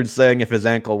Beathard's saying if his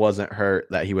ankle wasn't hurt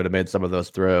that he would have made some of those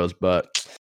throws. But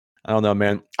I don't know,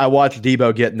 man. I watched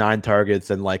Debo get 9 targets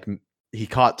and he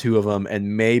caught 2 of them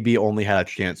and maybe only had a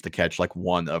chance to catch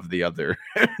one of the other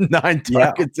 9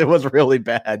 targets. Yeah. It was really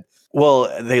bad.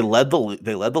 Well, they led the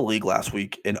league last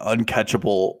week in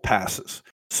uncatchable passes.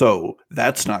 So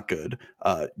that's not good.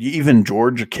 Even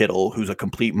George Kittle, who's a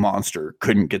complete monster,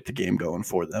 couldn't get the game going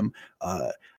for them.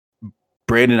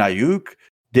 Brandon Ayuk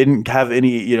didn't have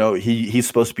any, he's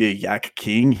supposed to be a yak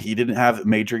king. He didn't have a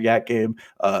major yak game.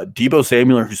 Deebo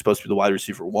Samuel, who's supposed to be the wide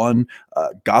receiver 1,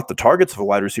 got the targets of a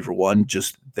wide receiver 1,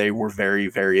 just they were very,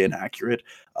 very inaccurate.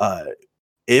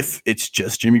 If it's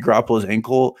just Jimmy Garoppolo's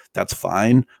ankle, that's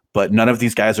fine. But none of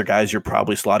these guys are guys you're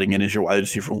probably slotting in as your wide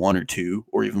receiver 1 or 2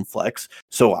 or even flex.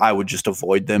 So I would just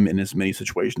avoid them in as many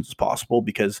situations as possible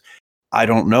because I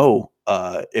don't know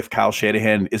if Kyle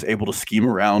Shanahan is able to scheme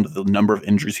around the number of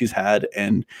injuries he's had.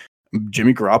 And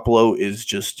Jimmy Garoppolo is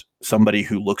just somebody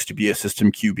who looks to be a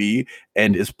system QB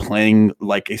and is playing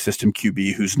like a system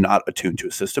QB who's not attuned to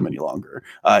a system any longer.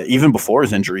 Even before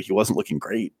his injury, he wasn't looking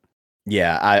great.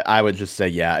 Yeah, I would just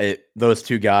say, those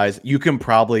 2 guys, you can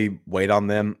probably wait on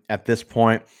them at this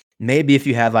point. Maybe if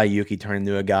you have Ayuk, turn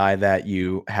into a guy that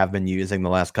you have been using the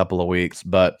last couple of weeks.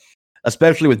 But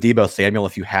especially with Deebo Samuel,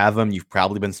 if you have him, you've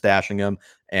probably been stashing him.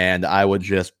 And I would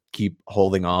just keep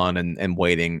holding on and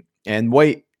waiting. And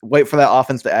wait for that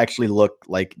offense to actually look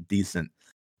decent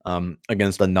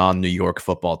against a non-New York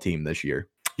football team this year.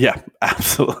 Yeah,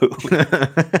 absolutely.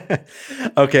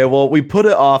 Okay, well, we put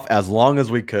it off as long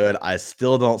as we could. I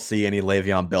still don't see any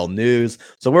Le'Veon Bell news,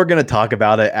 so we're going to talk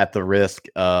about it at the risk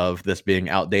of this being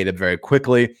outdated very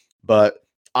quickly. But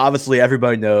obviously,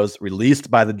 everybody knows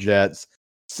released by the Jets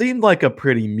seemed like a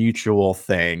pretty mutual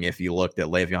thing. If you looked at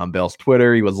Le'Veon Bell's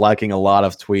Twitter, he was liking a lot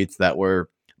of tweets that were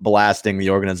blasting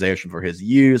the organization for his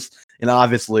use. And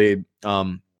obviously,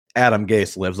 Adam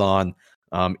Gase lives on.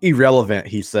 Irrelevant,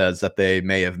 he says that they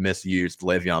may have misused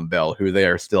Le'Veon Bell, who they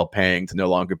are still paying to no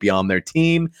longer be on their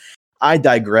team. I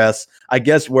digress. I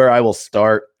guess where I will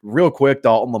start real quick,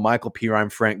 Dalton, LaMichael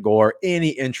Pirine, Frank Gore, any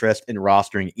interest in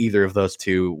rostering either of those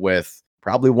two with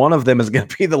probably one of them is going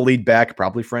to be the lead back,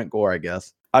 probably Frank Gore, I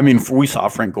guess. I mean, we saw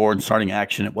Frank Gore in starting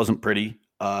action. It wasn't pretty.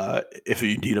 If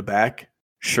you need a back,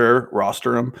 sure,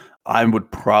 roster him. I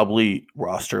would probably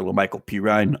roster LaMichael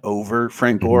Pirine over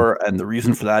Frank Gore. And the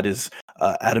reason for that is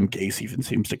Adam Gase even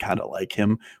seems to kind of like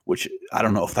him, which I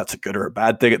don't know if that's a good or a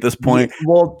bad thing at this point.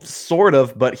 Well, sort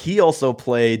of, but he also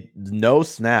played no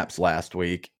snaps last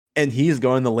week. And he's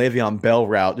going the Le'Veon Bell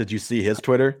route. Did you see his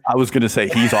Twitter? I was going to say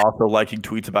he's also liking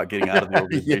tweets about getting out of the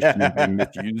organization and being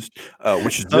misused,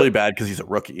 which is really bad because he's a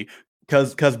rookie.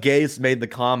 Because Gase made the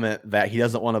comment that he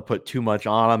doesn't want to put too much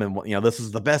on him, and this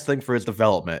is the best thing for his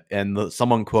development. And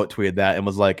someone quote tweeted that and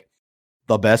was like,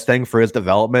 "The best thing for his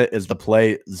development is to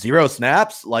play 0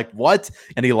 snaps." Like what?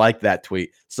 And he liked that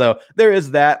tweet. So there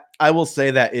is that. I will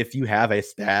say that if you have a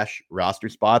stash roster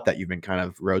spot that you've been kind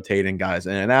of rotating guys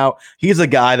in and out, he's a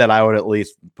guy that I would at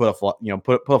least put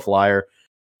a flyer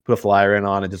in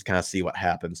on and just kind of see what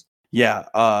happens. Yeah,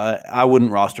 I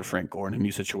wouldn't roster Frank Gore in a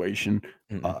new situation.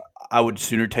 I would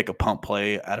sooner take a pump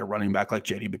play at a running back like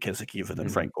J.D. McKissick even than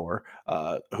Frank Gore,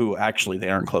 who actually they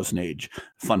aren't close in age.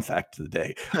 Fun fact of the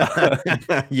day.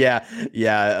 Yeah.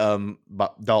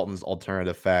 Dalton's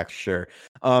alternative facts, sure.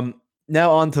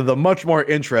 Now on to the much more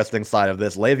interesting side of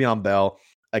this. Le'Veon Bell,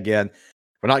 again,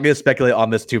 we're not going to speculate on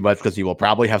this too much because he will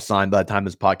probably have signed by the time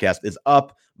this podcast is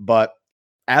up. But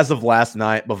as of last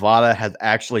night, Bovada has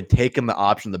actually taken the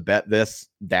option to bet this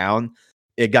down.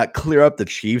 It got clear up the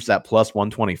Chiefs at plus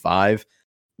 125,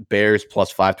 Bears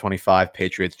plus 525,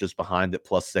 Patriots just behind it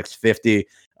plus 650.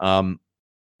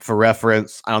 For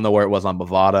reference, I don't know where it was on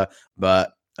Bovada,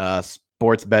 but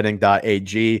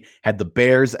sportsbetting.ag had the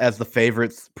Bears as the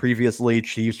favorites previously,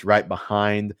 Chiefs right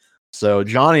behind. So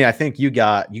Johnny, I think you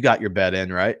got your bet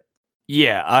in, right?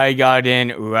 Yeah, I got in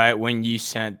right when you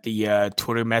sent the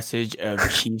Twitter message of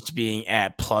Chiefs being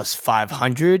at plus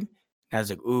 500. I was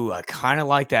like, ooh, I kind of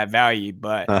like that value,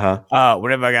 but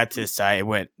whenever I got to the site,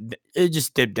 it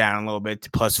just dipped down a little bit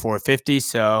to plus 450.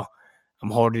 So I'm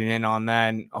holding in on that,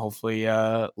 and hopefully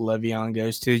Le'Veon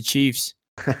goes to the Chiefs.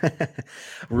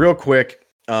 Real quick,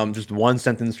 just one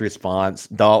sentence response.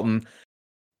 Dalton,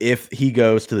 if he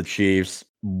goes to the Chiefs,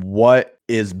 what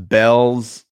is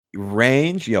Bell's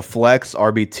range, flex,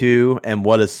 RB2, and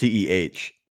what is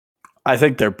CEH? I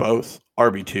think they're both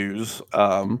RB2s.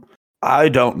 I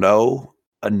don't know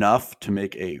enough to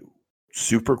make a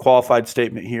super qualified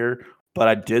statement here, but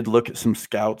I did look at some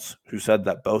scouts who said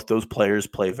that both those players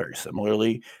play very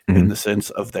similarly in the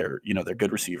sense of they're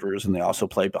good receivers and they also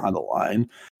play behind the line,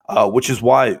 which is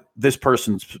why this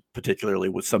person particularly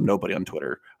was some nobody on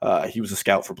Twitter. He was a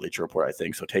scout for Bleacher Report, I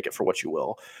think, so take it for what you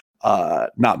will.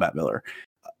 Not Matt Miller.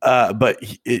 But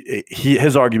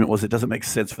his argument was it doesn't make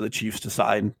sense for the Chiefs to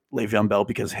sign Le'Veon Bell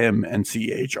because him and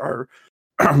CH are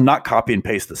not copy and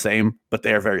paste the same, but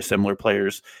they are very similar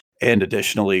players. And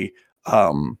additionally,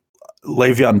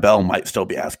 Le'Veon Bell might still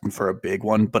be asking for a big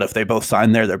one, but if they both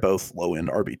sign there, they're both low end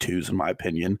RB2s in my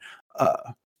opinion.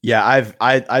 Yeah,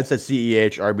 I'd say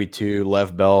CEH RB2,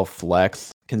 Lev Bell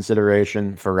flex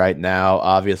consideration for right now.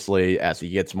 Obviously, as he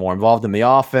gets more involved in the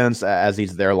offense, as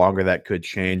he's there longer, that could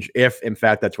change if, in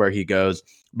fact, that's where he goes.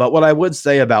 But what I would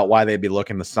say about why they'd be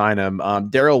looking to sign him,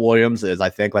 Darrell Williams is, I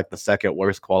think, like the second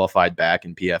worst qualified back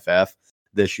in PFF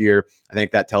this year. I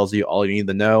think that tells you all you need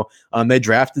to know. They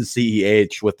drafted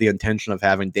CEH with the intention of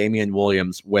having Damian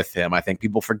Williams with him. I think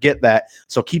people forget that,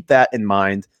 so keep that in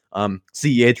mind.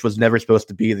 CEH was never supposed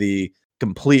to be the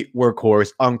complete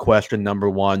workhorse, unquestioned number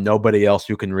one. Nobody else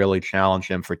who can really challenge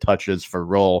him for touches, for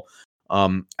role,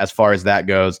 as far as that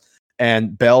goes.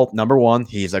 And Bell, number one,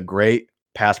 he's a great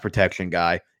pass protection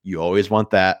guy. You always want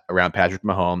that around Patrick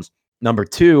Mahomes. Number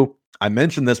two, I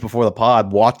mentioned this before the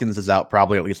pod, Watkins is out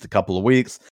probably at least a couple of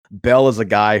weeks. Bell is a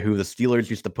guy who the Steelers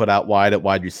used to put out wide at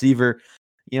wide receiver.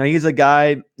 He's a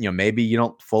guy, maybe you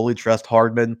don't fully trust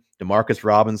Hardman, Demarcus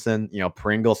Robinson,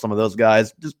 Pringle, some of those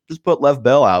guys. Just put Lev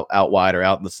Bell out wide or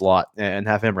out in the slot and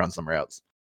have him run some routes.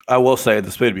 I will say,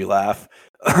 this made me laugh.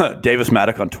 Davis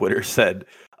Maddock on Twitter said,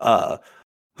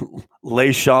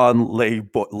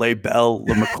 LeSean, LeBell,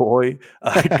 LeMcCoy,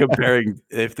 comparing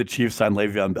if the Chiefs signed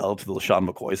Le'Veon Bell to the LeSean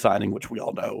McCoy signing, which we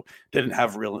all know didn't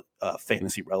have real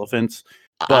fantasy relevance.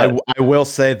 But I will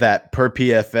say that per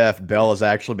PFF, Bell has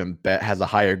actually has a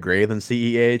higher grade than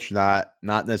CEH.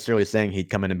 Not necessarily saying he'd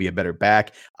come in and be a better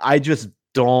back. I just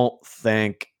don't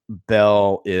think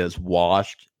Bell is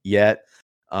washed yet.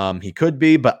 He could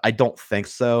be, but I don't think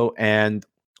so. And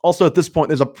also at this point,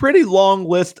 there's a pretty long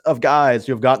list of guys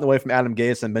who have gotten away from Adam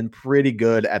Gase and been pretty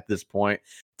good at this point.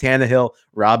 Tannehill,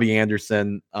 Robbie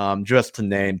Anderson, just to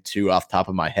name two off the top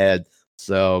of my head.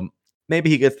 So maybe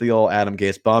he gets the old Adam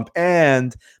Gase bump.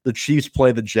 And the Chiefs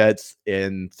play the Jets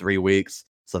in 3 weeks.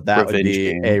 So that would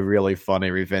be a really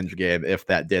funny revenge game if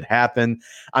that did happen.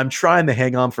 I'm trying to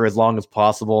hang on for as long as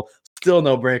possible. Still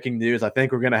no breaking news. I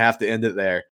think we're going to have to end it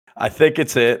there. I think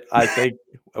it's it. I think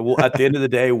at the end of the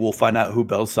day, we'll find out who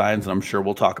Bell signs, and I'm sure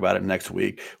we'll talk about it next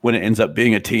week when it ends up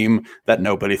being a team that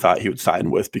nobody thought he would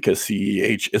sign with because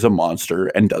CEH is a monster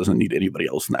and doesn't need anybody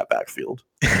else in that backfield.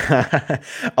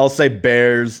 I'll say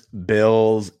Bears,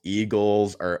 Bills,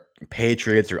 Eagles, or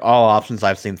Patriots are all options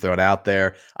I've seen thrown out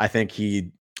there. I think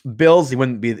Bills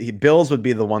would be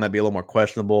the one that'd be a little more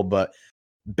questionable, but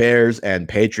Bears and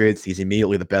Patriots, he's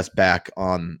immediately the best back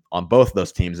on both of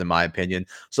those teams, in my opinion.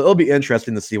 So it'll be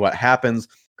interesting to see what happens.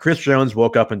 Chris Jones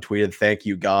woke up and tweeted, "Thank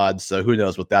you, God." So who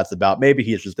knows what that's about? Maybe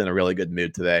he's just in a really good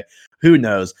mood today. Who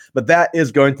knows? But that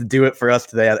is going to do it for us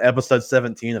today on episode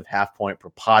 17 of Half Point Per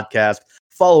Podcast.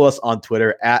 Follow us on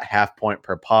Twitter at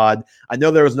halfpointperpod. I know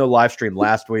there was no live stream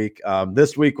last week.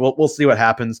 This week, we'll see what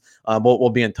happens. We'll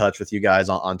be in touch with you guys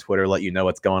on Twitter, let you know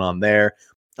what's going on there.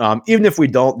 Even if we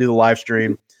don't do the live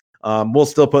stream, we'll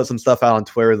still put some stuff out on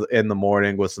Twitter in the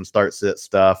morning with some start-sit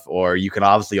stuff, or you can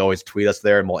obviously always tweet us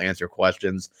there and we'll answer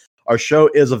questions. Our show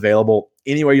is available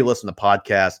anywhere you listen to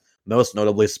podcasts, most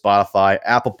notably Spotify,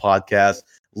 Apple Podcasts.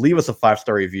 Leave us a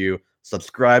 5-star review.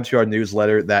 Subscribe to our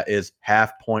newsletter. That is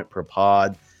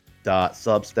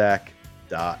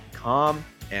halfpointperpod.substack.com.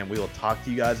 And we will talk to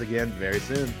you guys again very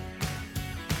soon.